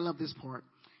measure, I love this part,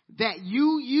 that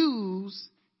you use,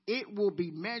 it will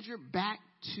be measured back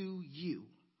to you.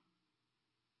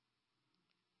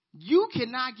 You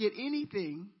cannot get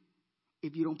anything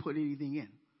if you don't put anything in.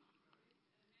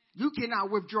 You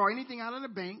cannot withdraw anything out of the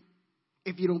bank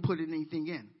if you don't put anything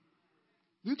in.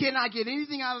 You cannot get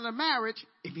anything out of the marriage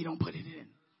if you don't put it in.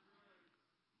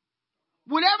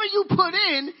 Whatever you put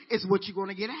in is what you're going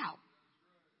to get out.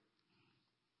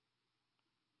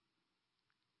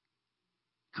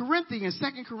 Corinthians,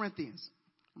 2 Corinthians.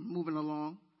 I'm moving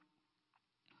along.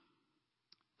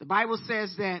 The Bible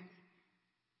says that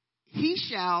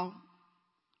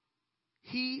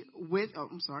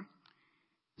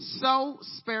sow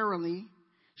sparingly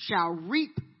shall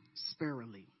reap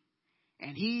sparingly.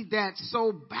 And he that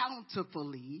sow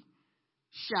bountifully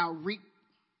shall reap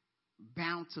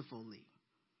bountifully.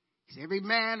 He said, every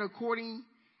man according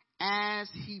as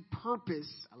he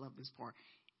purposed, I love this part,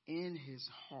 in his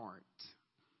heart.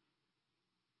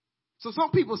 So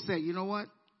some people say, you know what?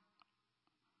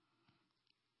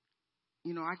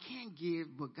 You know, I can't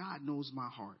give, but God knows my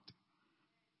heart.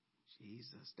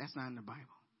 Jesus, that's not in the Bible.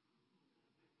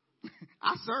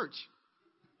 I search.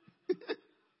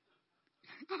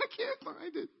 I can't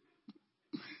find it.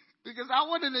 Because I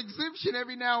want an exemption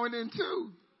every now and then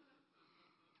too.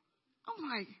 I'm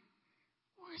like,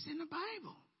 where's in the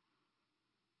Bible?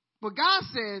 But God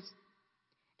says,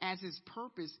 as his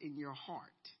purpose in your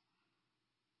heart.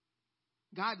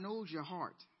 God knows your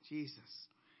heart, Jesus.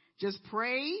 Just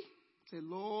pray, say,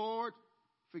 Lord,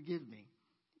 forgive me.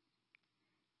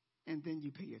 And then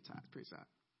you pay your tithe. Praise God.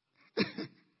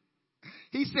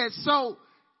 He said, so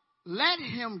let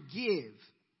him give,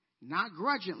 not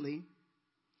grudgingly,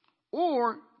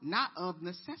 or not of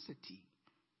necessity.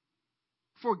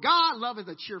 For God loveth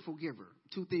a cheerful giver.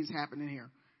 Two things happening here.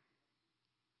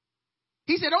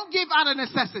 He said, don't give out of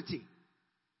necessity.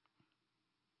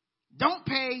 Don't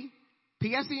pay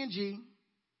PSE&G,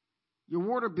 your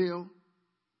water bill,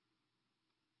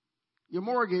 your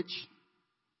mortgage,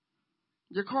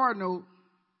 your car note,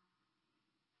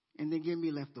 and then give me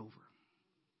leftover.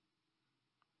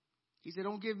 He said,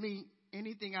 don't give me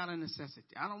anything out of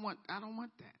necessity. I don't want that.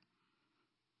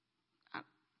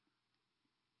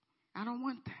 I don't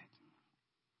want that.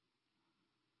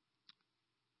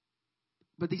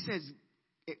 But he says,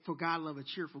 for God love a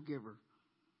cheerful giver.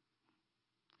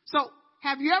 So,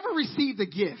 have you ever received a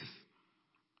gift?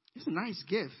 It's a nice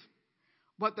gift.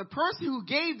 But the person who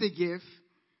gave the gift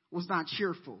was not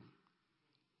cheerful.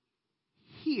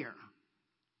 Here.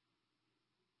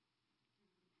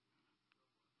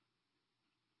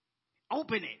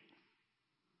 Open it.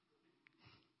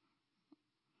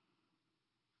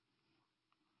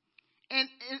 And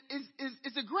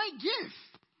it's a great gift.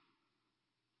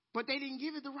 But they didn't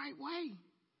give it the right way.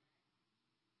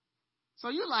 So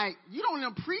you're like, you don't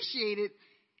appreciate it.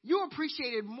 You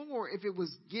appreciate it more if it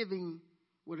was giving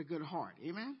with a good heart.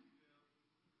 Amen?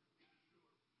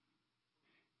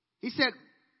 He said,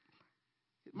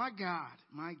 my God.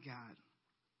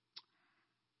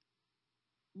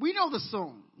 We know the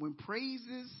song, when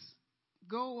praises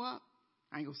go up.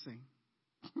 I ain't going to sing.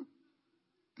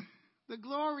 The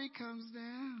glory comes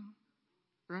down.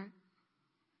 Right?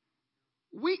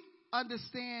 We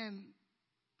understand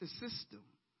the system.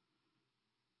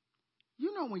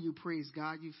 You know when you praise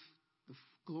God, the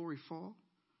glory fall.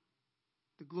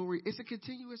 The glory, it's a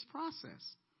continuous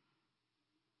process.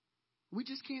 We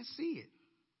just can't see it.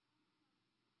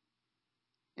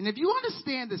 And if you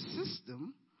understand the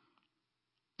system,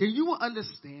 then you will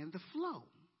understand the flow.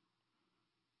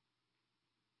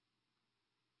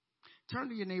 Turn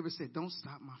to your neighbor and say, don't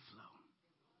stop my flow.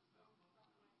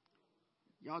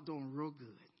 Y'all doing real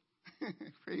good.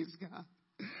 Praise God.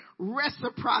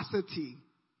 Reciprocity.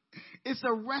 It's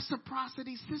a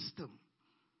reciprocity system.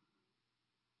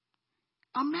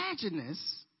 Imagine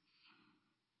this.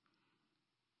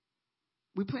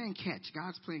 We're playing catch.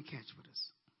 God's playing catch with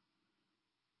us.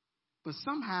 But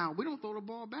somehow we don't throw the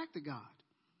ball back to God.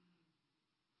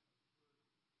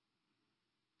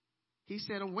 He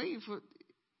said, I'm waiting for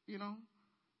the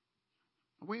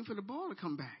ball to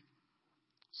come back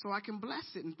so I can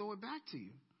bless it and throw it back to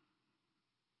you.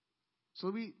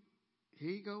 So here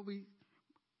you go.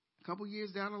 A couple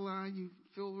years down the line, you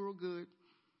feel real good.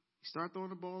 You start throwing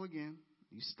the ball again.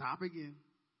 You stop again.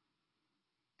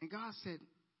 And God said,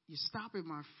 you're stopping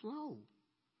my flow.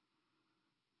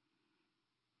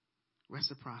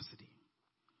 Reciprocity.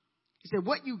 He said,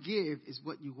 what you give is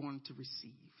what you're going to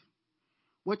receive.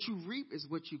 What you reap is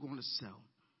what you're going to sow.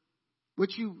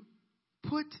 What you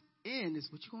put in is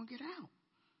what you're going to get out.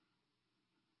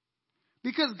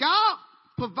 Because God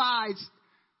provides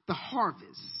the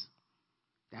harvest.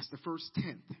 That's the first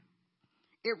tenth.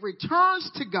 It returns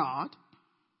to God.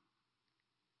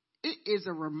 It is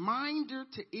a reminder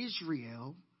to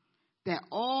Israel that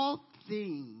all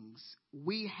things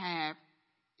we have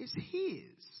is His.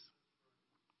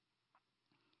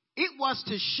 It was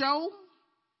to show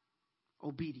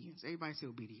obedience. Everybody say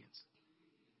obedience.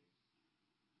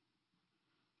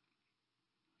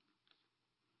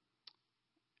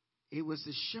 It was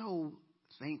to show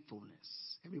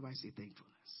thankfulness. Everybody say thankfulness.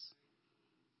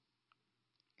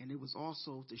 And it was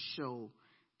also to show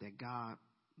that God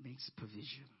makes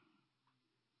provision.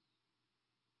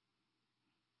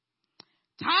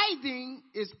 Tithing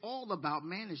is all about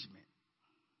management.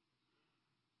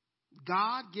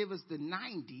 God give us the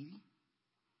 90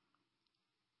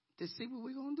 to see what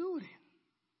we're going to do with it.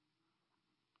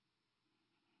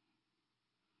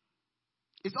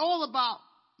 It's all about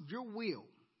your will.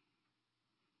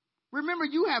 Remember,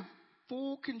 you have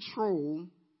full control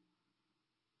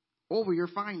over your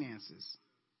finances.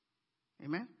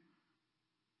 Amen?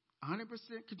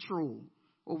 100% control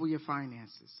over your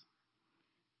finances.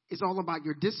 It's all about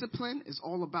your discipline. It's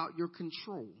all about your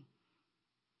control.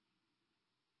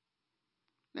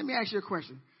 Let me ask you a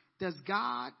question. Does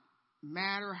God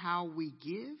matter how we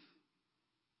give?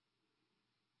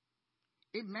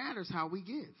 It matters how we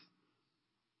give.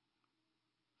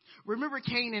 Remember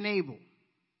Cain and Abel.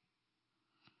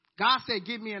 God said,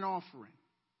 give me an offering.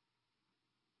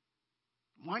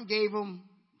 One gave him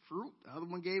fruit. The other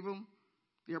one gave him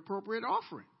the appropriate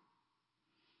offering.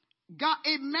 God,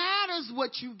 it matters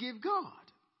what you give God.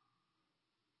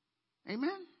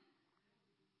 Amen?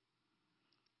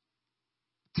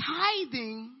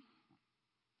 Tithing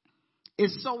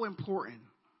is so important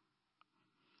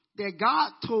that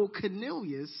God told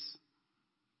Cornelius,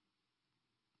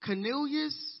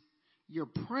 your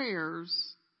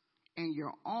prayers and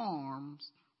your alms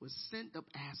was sent up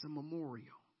as a memorial.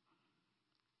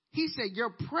 He said,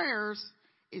 your prayers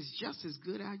is just as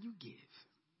good as you give.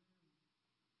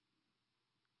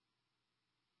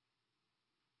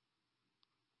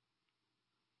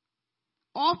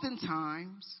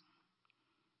 Oftentimes,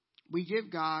 we give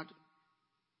God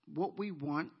what we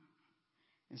want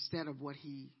instead of what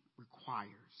he requires.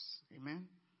 Amen?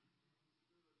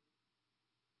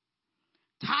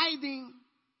 Tithing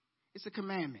is a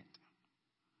commandment.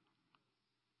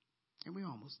 And we're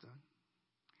almost done.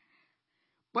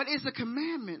 But it's a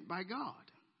commandment by God.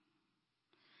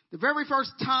 The very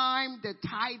first time that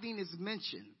tithing is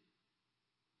mentioned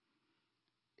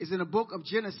is in the book of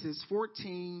Genesis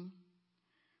 14.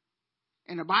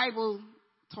 And the Bible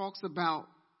talks about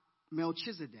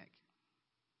Melchizedek.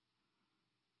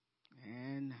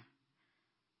 And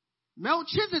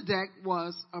Melchizedek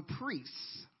was a priest.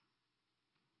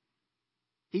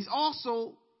 He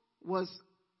also was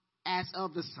as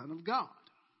of the Son of God.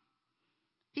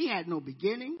 He had no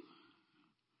beginning.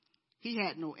 He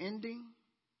had no ending.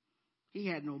 He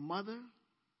had no mother.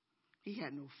 He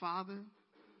had no father.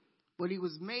 But he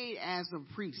was made as a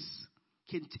priest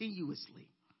continuously.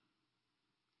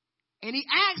 And he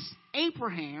asked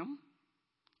Abraham,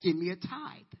 give me a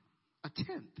tithe, a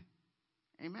tenth.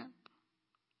 Amen.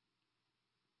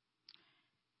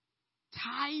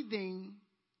 Tithing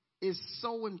is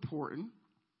so important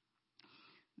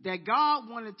that God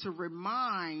wanted to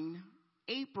remind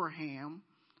Abraham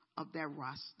of that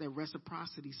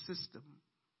reciprocity system.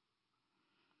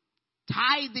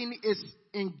 Tithing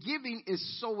and giving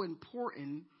is so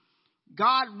important.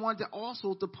 God wanted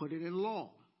also to put it in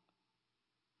law.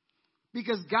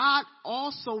 Because God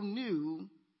also knew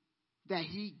that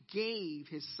he gave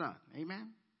his son.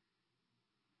 Amen?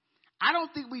 I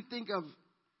don't think we think of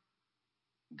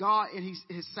God and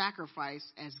his sacrifice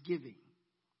as giving.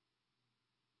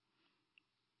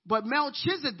 But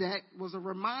Melchizedek was a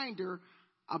reminder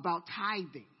about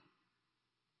tithing.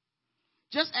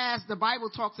 Just as the Bible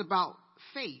talks about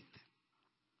faith,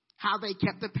 how they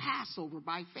kept the Passover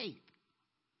by faith.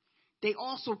 They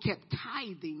also kept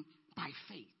tithing by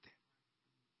faith.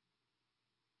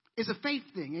 It's a faith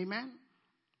thing, amen?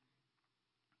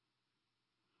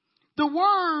 The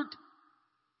word,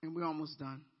 and we're almost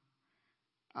done,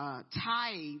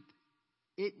 tithe,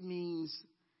 it means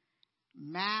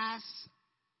maser,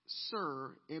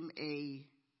 M-A-A-S-E-E-R,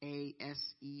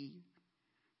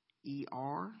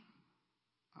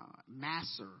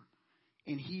 maser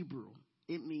in Hebrew.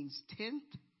 It means tenth,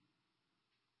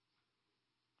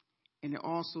 and it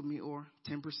also means, or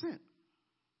 10%.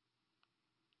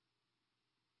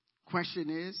 Question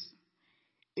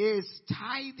is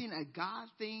tithing a God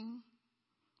thing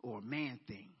or a man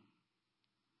thing?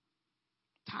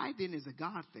 Tithing is a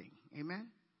God thing. Amen?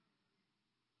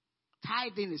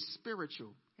 Tithing is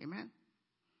spiritual. Amen?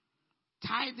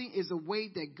 Tithing is a way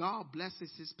that God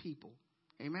blesses his people.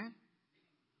 Amen?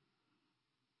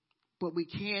 But we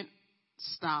can't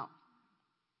stop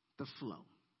the flow.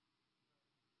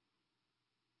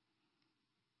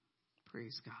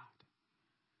 Praise God.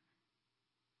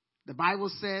 The Bible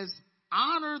says,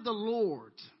 honor the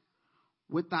Lord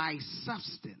with thy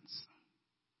substance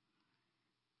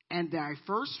and thy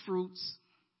first fruits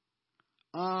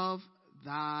of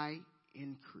thy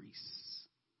increase.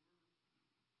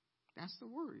 That's the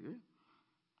word. Yeah?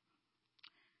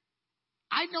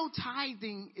 I know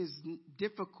tithing is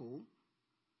difficult,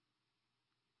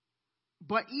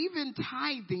 but even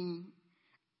tithing,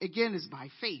 again, is by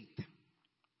faith.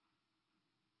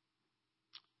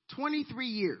 23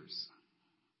 years.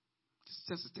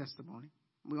 Just a testimony.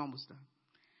 We're almost done.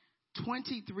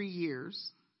 23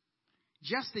 years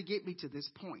just to get me to this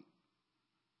point.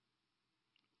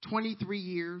 23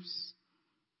 years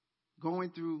going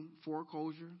through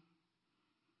foreclosure.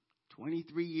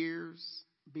 23 years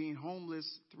being homeless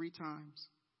 3 times.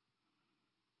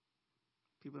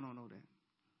 People don't know that.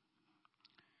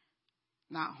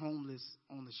 Not homeless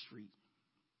on the street,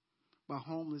 but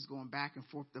homeless going back and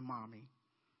forth to mommy.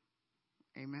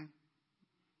 Amen.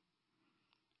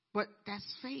 But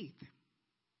that's faith.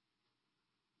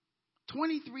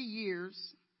 23 years.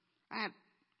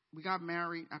 We got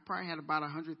married. I probably had about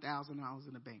 $100,000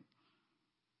 in the bank.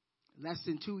 Less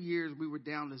than 2 years, we were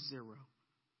down to zero.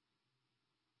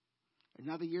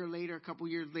 Another year later, a couple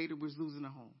years later, we was losing a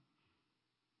home.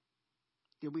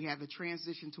 Then we had to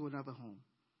transition to another home.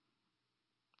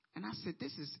 And I said,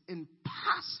 this is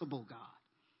impossible, God.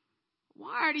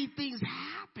 Why are these things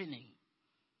happening?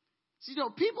 So,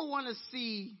 people want to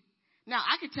see. Now,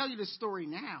 I can tell you the story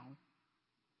now,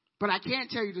 but I can't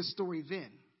tell you the story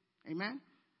then. Amen?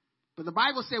 But the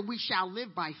Bible said we shall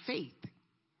live by faith.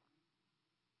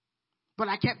 But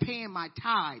I kept paying my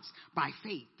tithes by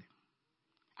faith.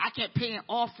 I kept paying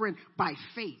offering by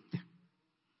faith.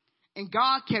 And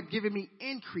God kept giving me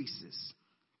increases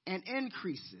and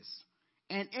increases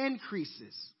and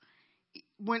increases.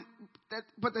 But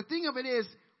the thing of it is,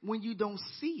 when you don't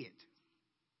see it.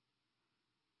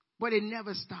 But it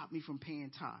never stopped me from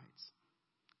paying tithes.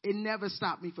 It never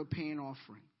stopped me from paying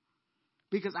offering.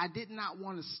 Because I did not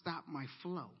want to stop my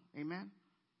flow. Amen?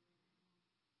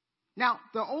 Now,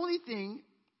 the only thing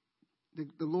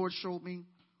the Lord showed me,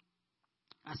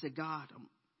 I said, God,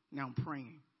 I'm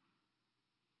praying.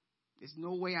 There's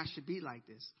no way I should be like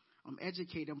this. I'm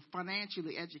educated. I'm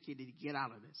financially educated to get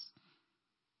out of this.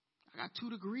 I got 2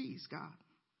 degrees, God,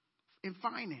 in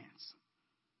finance.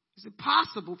 It's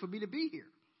impossible for me to be here.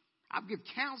 I give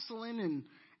counseling and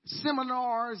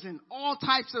seminars and all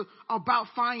types of about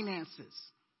finances.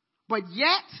 But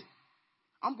yet,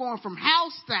 I'm going from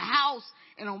house to house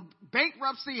and on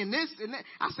bankruptcy and this and that.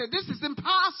 I said, this is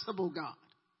impossible, God.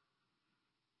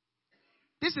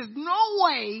 This is no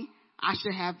way I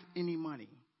should have any money.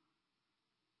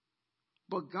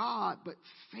 But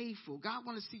faithful. God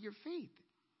wants to see your faith.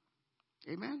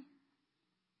 Amen.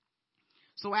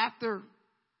 So after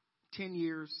 10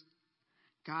 years,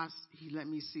 He let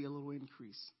me see a little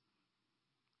increase.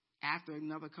 After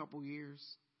another couple years,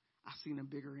 I seen a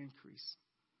bigger increase.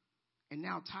 And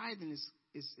now tithing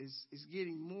is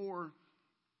getting more,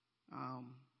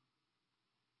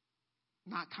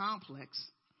 not complex,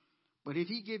 but if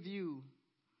He give you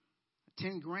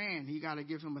 10 grand, you got to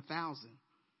give Him 1,000.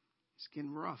 It's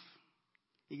getting rough.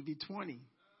 He give you 20.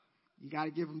 You got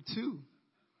to give Him 2.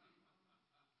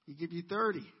 He give you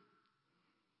 30. You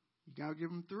got to give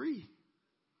Him 3.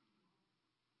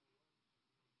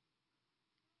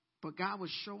 But God was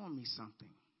showing me something.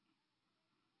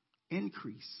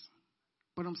 Increase.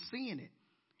 But I'm seeing it.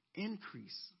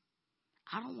 Increase.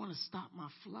 I don't want to stop my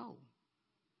flow.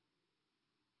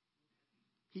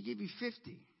 He give you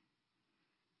 50.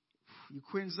 You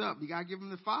quins up. You got to give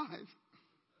Him the 5.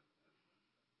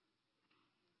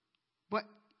 But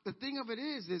the thing of it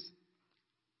is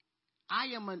I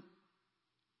am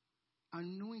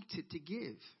anointed to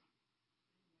give.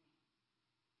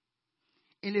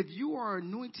 And if you are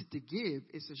anointed to give,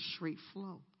 it's a straight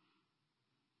flow.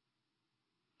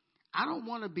 I don't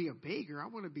want to be a beggar. I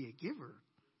want to be a giver.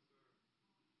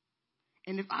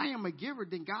 And if I am a giver,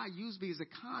 then God used me as a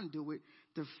conduit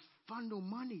to funnel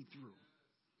money through.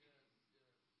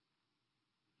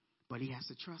 But He has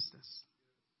to trust us.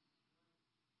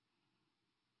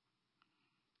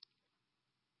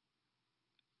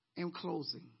 In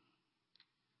closing,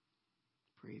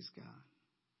 praise God.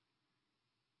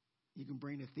 You can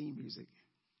bring the theme music.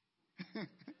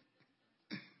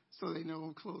 So they know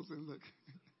I'm closing. Look.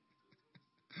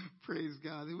 Praise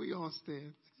God. And we all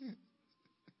stand.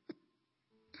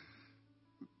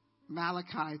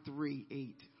 Malachi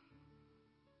 3:8.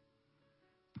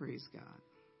 Praise God.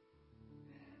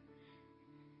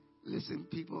 Listen,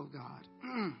 people of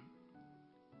God.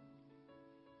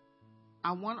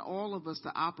 I want all of us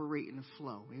to operate in the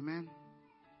flow. Amen.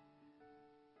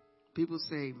 People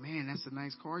say, man, that's a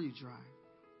nice car you drive.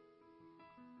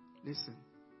 Listen,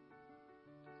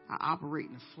 I operate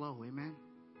in the flow. Amen.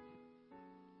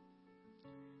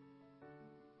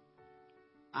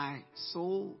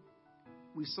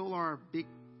 We sold our big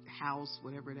house,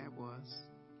 whatever that was.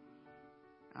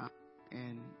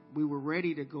 And we were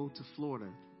ready to go to Florida.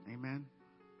 Amen.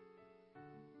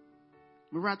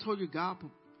 Remember I told you God,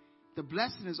 the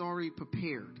blessing is already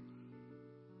prepared.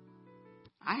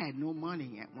 I had no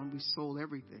money when we sold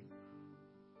everything.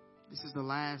 This is the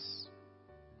last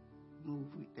move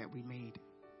that we made.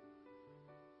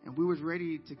 And we was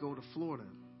ready to go to Florida.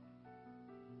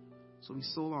 So we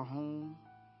sold our home.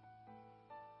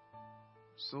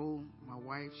 Sold my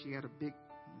wife. She had a big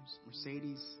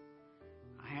Mercedes.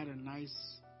 I had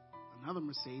another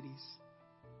Mercedes.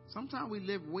 Sometimes we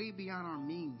live way beyond our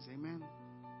means. Amen.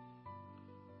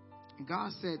 And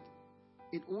God said,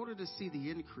 in order to see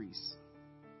the increase,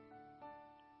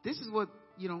 this is what,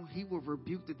 he will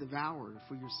rebuke the devourer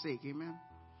for your sake. Amen.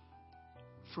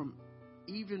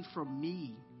 Even from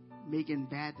me making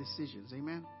bad decisions.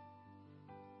 Amen.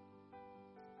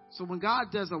 So when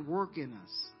God does a work in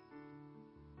us,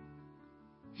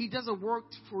 He does a work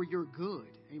for your good.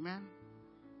 Amen.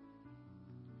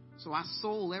 So I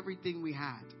sold everything we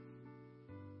had.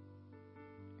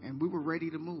 And we were ready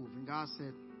to move. And God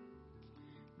said,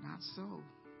 not so.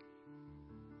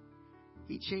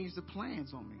 He changed the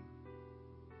plans on me.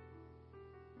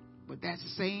 But that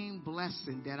same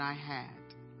blessing that I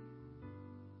had,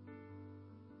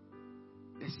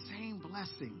 the same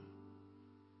blessing,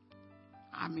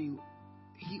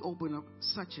 He opened up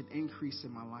such an increase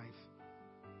in my life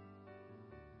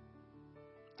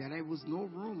that there was no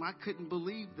room. I couldn't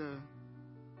believe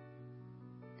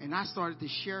and I started to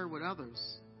share with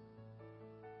others.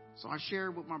 So I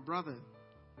shared with my brother.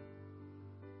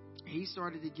 He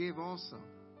started to give also.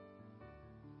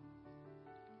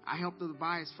 I helped him to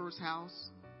buy his first house,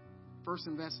 first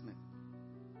investment.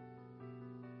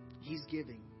 He's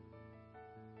giving.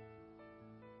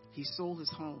 He sold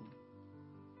his home.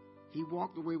 He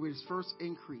walked away with his first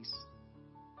increase.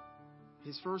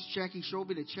 His first check, he showed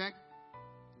me the check.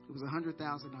 It was $100,000.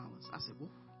 I said, well,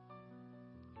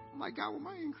 I'm like, God, where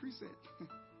my increase at?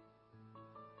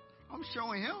 I'm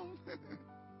showing him.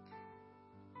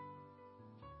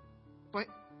 But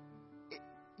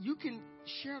you can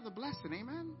share the blessing,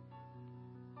 amen?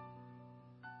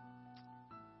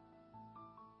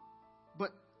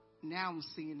 But now I'm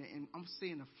seeing it, and I'm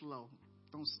seeing the flow.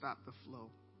 Don't stop the flow.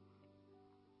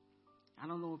 I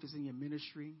don't know if it's in your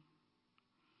ministry.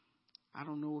 I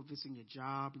don't know if it's in your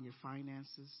job and your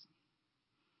finances.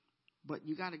 But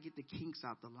you got to get the kinks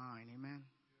out the line, amen?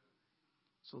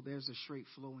 So there's a straight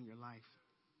flow in your life.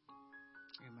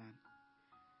 Amen.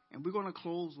 And we're going to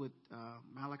close with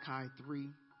Malachi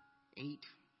 3:8.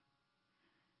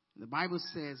 The Bible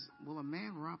says, will a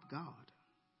man rob God?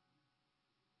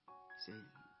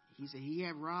 He said, he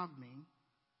have robbed me.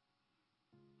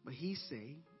 But he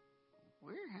say,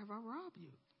 where have I robbed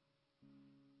you?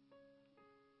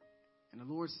 And the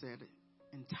Lord said,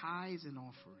 in tithes and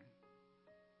offering.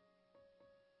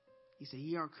 He said,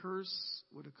 ye are cursed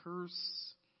with a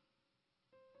curse,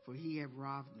 for he have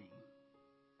robbed me,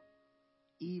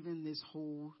 even this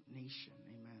whole nation.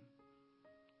 Amen.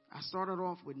 I started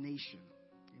off with nation.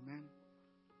 Amen.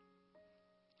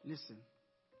 Listen.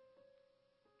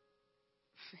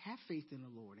 Have faith in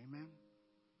the Lord. Amen.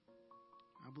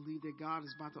 I believe that God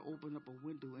is about to open up a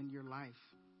window in your life.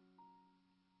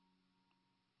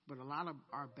 But a lot of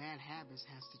our bad habits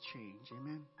has to change.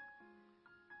 Amen.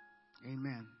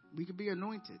 Amen. We can be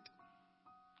anointed.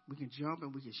 We can jump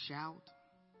and we can shout.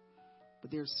 But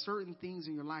there's certain things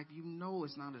in your life you know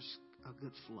it's not a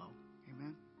good flow.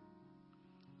 Amen.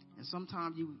 And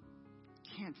sometimes you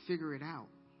can't figure it out.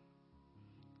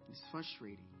 It's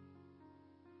frustrating.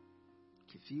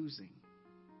 Confusing.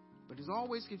 But it's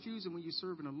always confusing when you're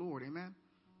serving the Lord. Amen.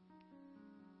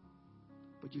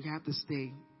 But you have to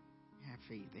stay, have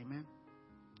faith. Amen.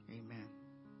 Amen.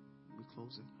 We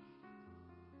close it.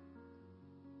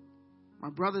 My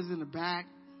brother's in the back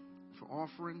for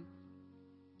offering.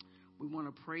 We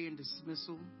want to pray in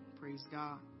dismissal. Praise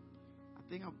God. I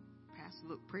think I'll pass.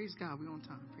 Look, praise God. We're on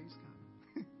time. Praise God.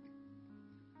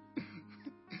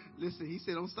 Listen, he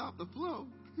said, don't stop the flow.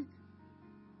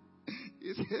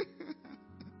 He said,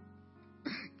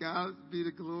 God be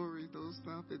the glory. Don't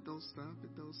stop it. Don't stop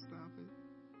it. Don't stop it.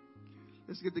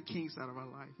 Let's get the kinks out of our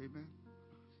life. Amen.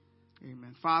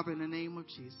 Amen. Father, in the name of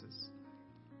Jesus.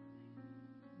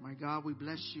 My God, we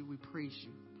bless you. We praise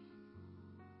you.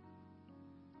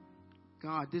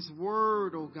 God, this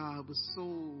word, oh God, was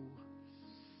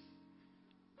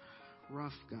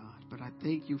rough, God, but I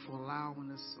thank you for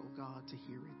allowing us, oh God, to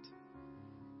hear it.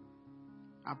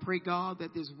 I pray, God,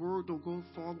 that this word don't go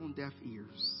fall on deaf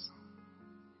ears,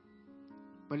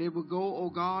 but it will go, oh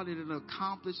God, and it'll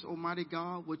accomplish, Almighty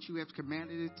God, what you have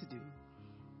commanded it to do.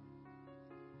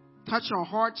 Touch our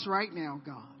hearts right now,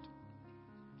 God.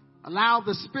 Allow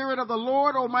the Spirit of the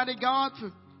Lord, Almighty God,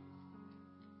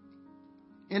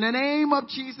 in the name of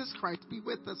Jesus Christ, be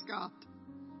with us, God.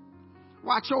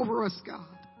 Watch over us, God.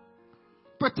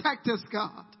 Protect us,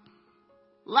 God.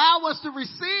 Allow us to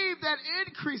receive that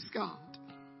increase, God.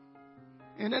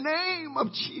 In the name of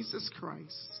Jesus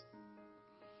Christ.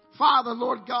 Father,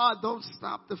 Lord God, don't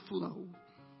stop the flow.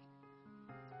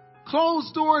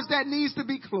 Close doors that needs to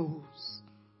be closed.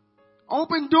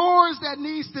 Open doors that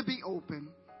needs to be open.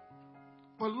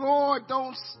 But Lord,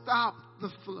 don't stop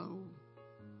the flow.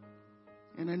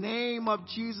 In the name of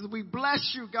Jesus, we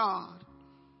bless you, God.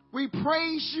 We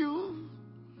praise you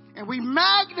and we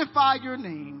magnify your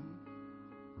name.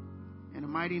 In the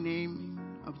mighty name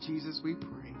of Jesus, we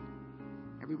pray.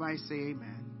 Everybody say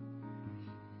amen.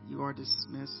 You are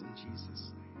dismissed in Jesus'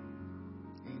 name.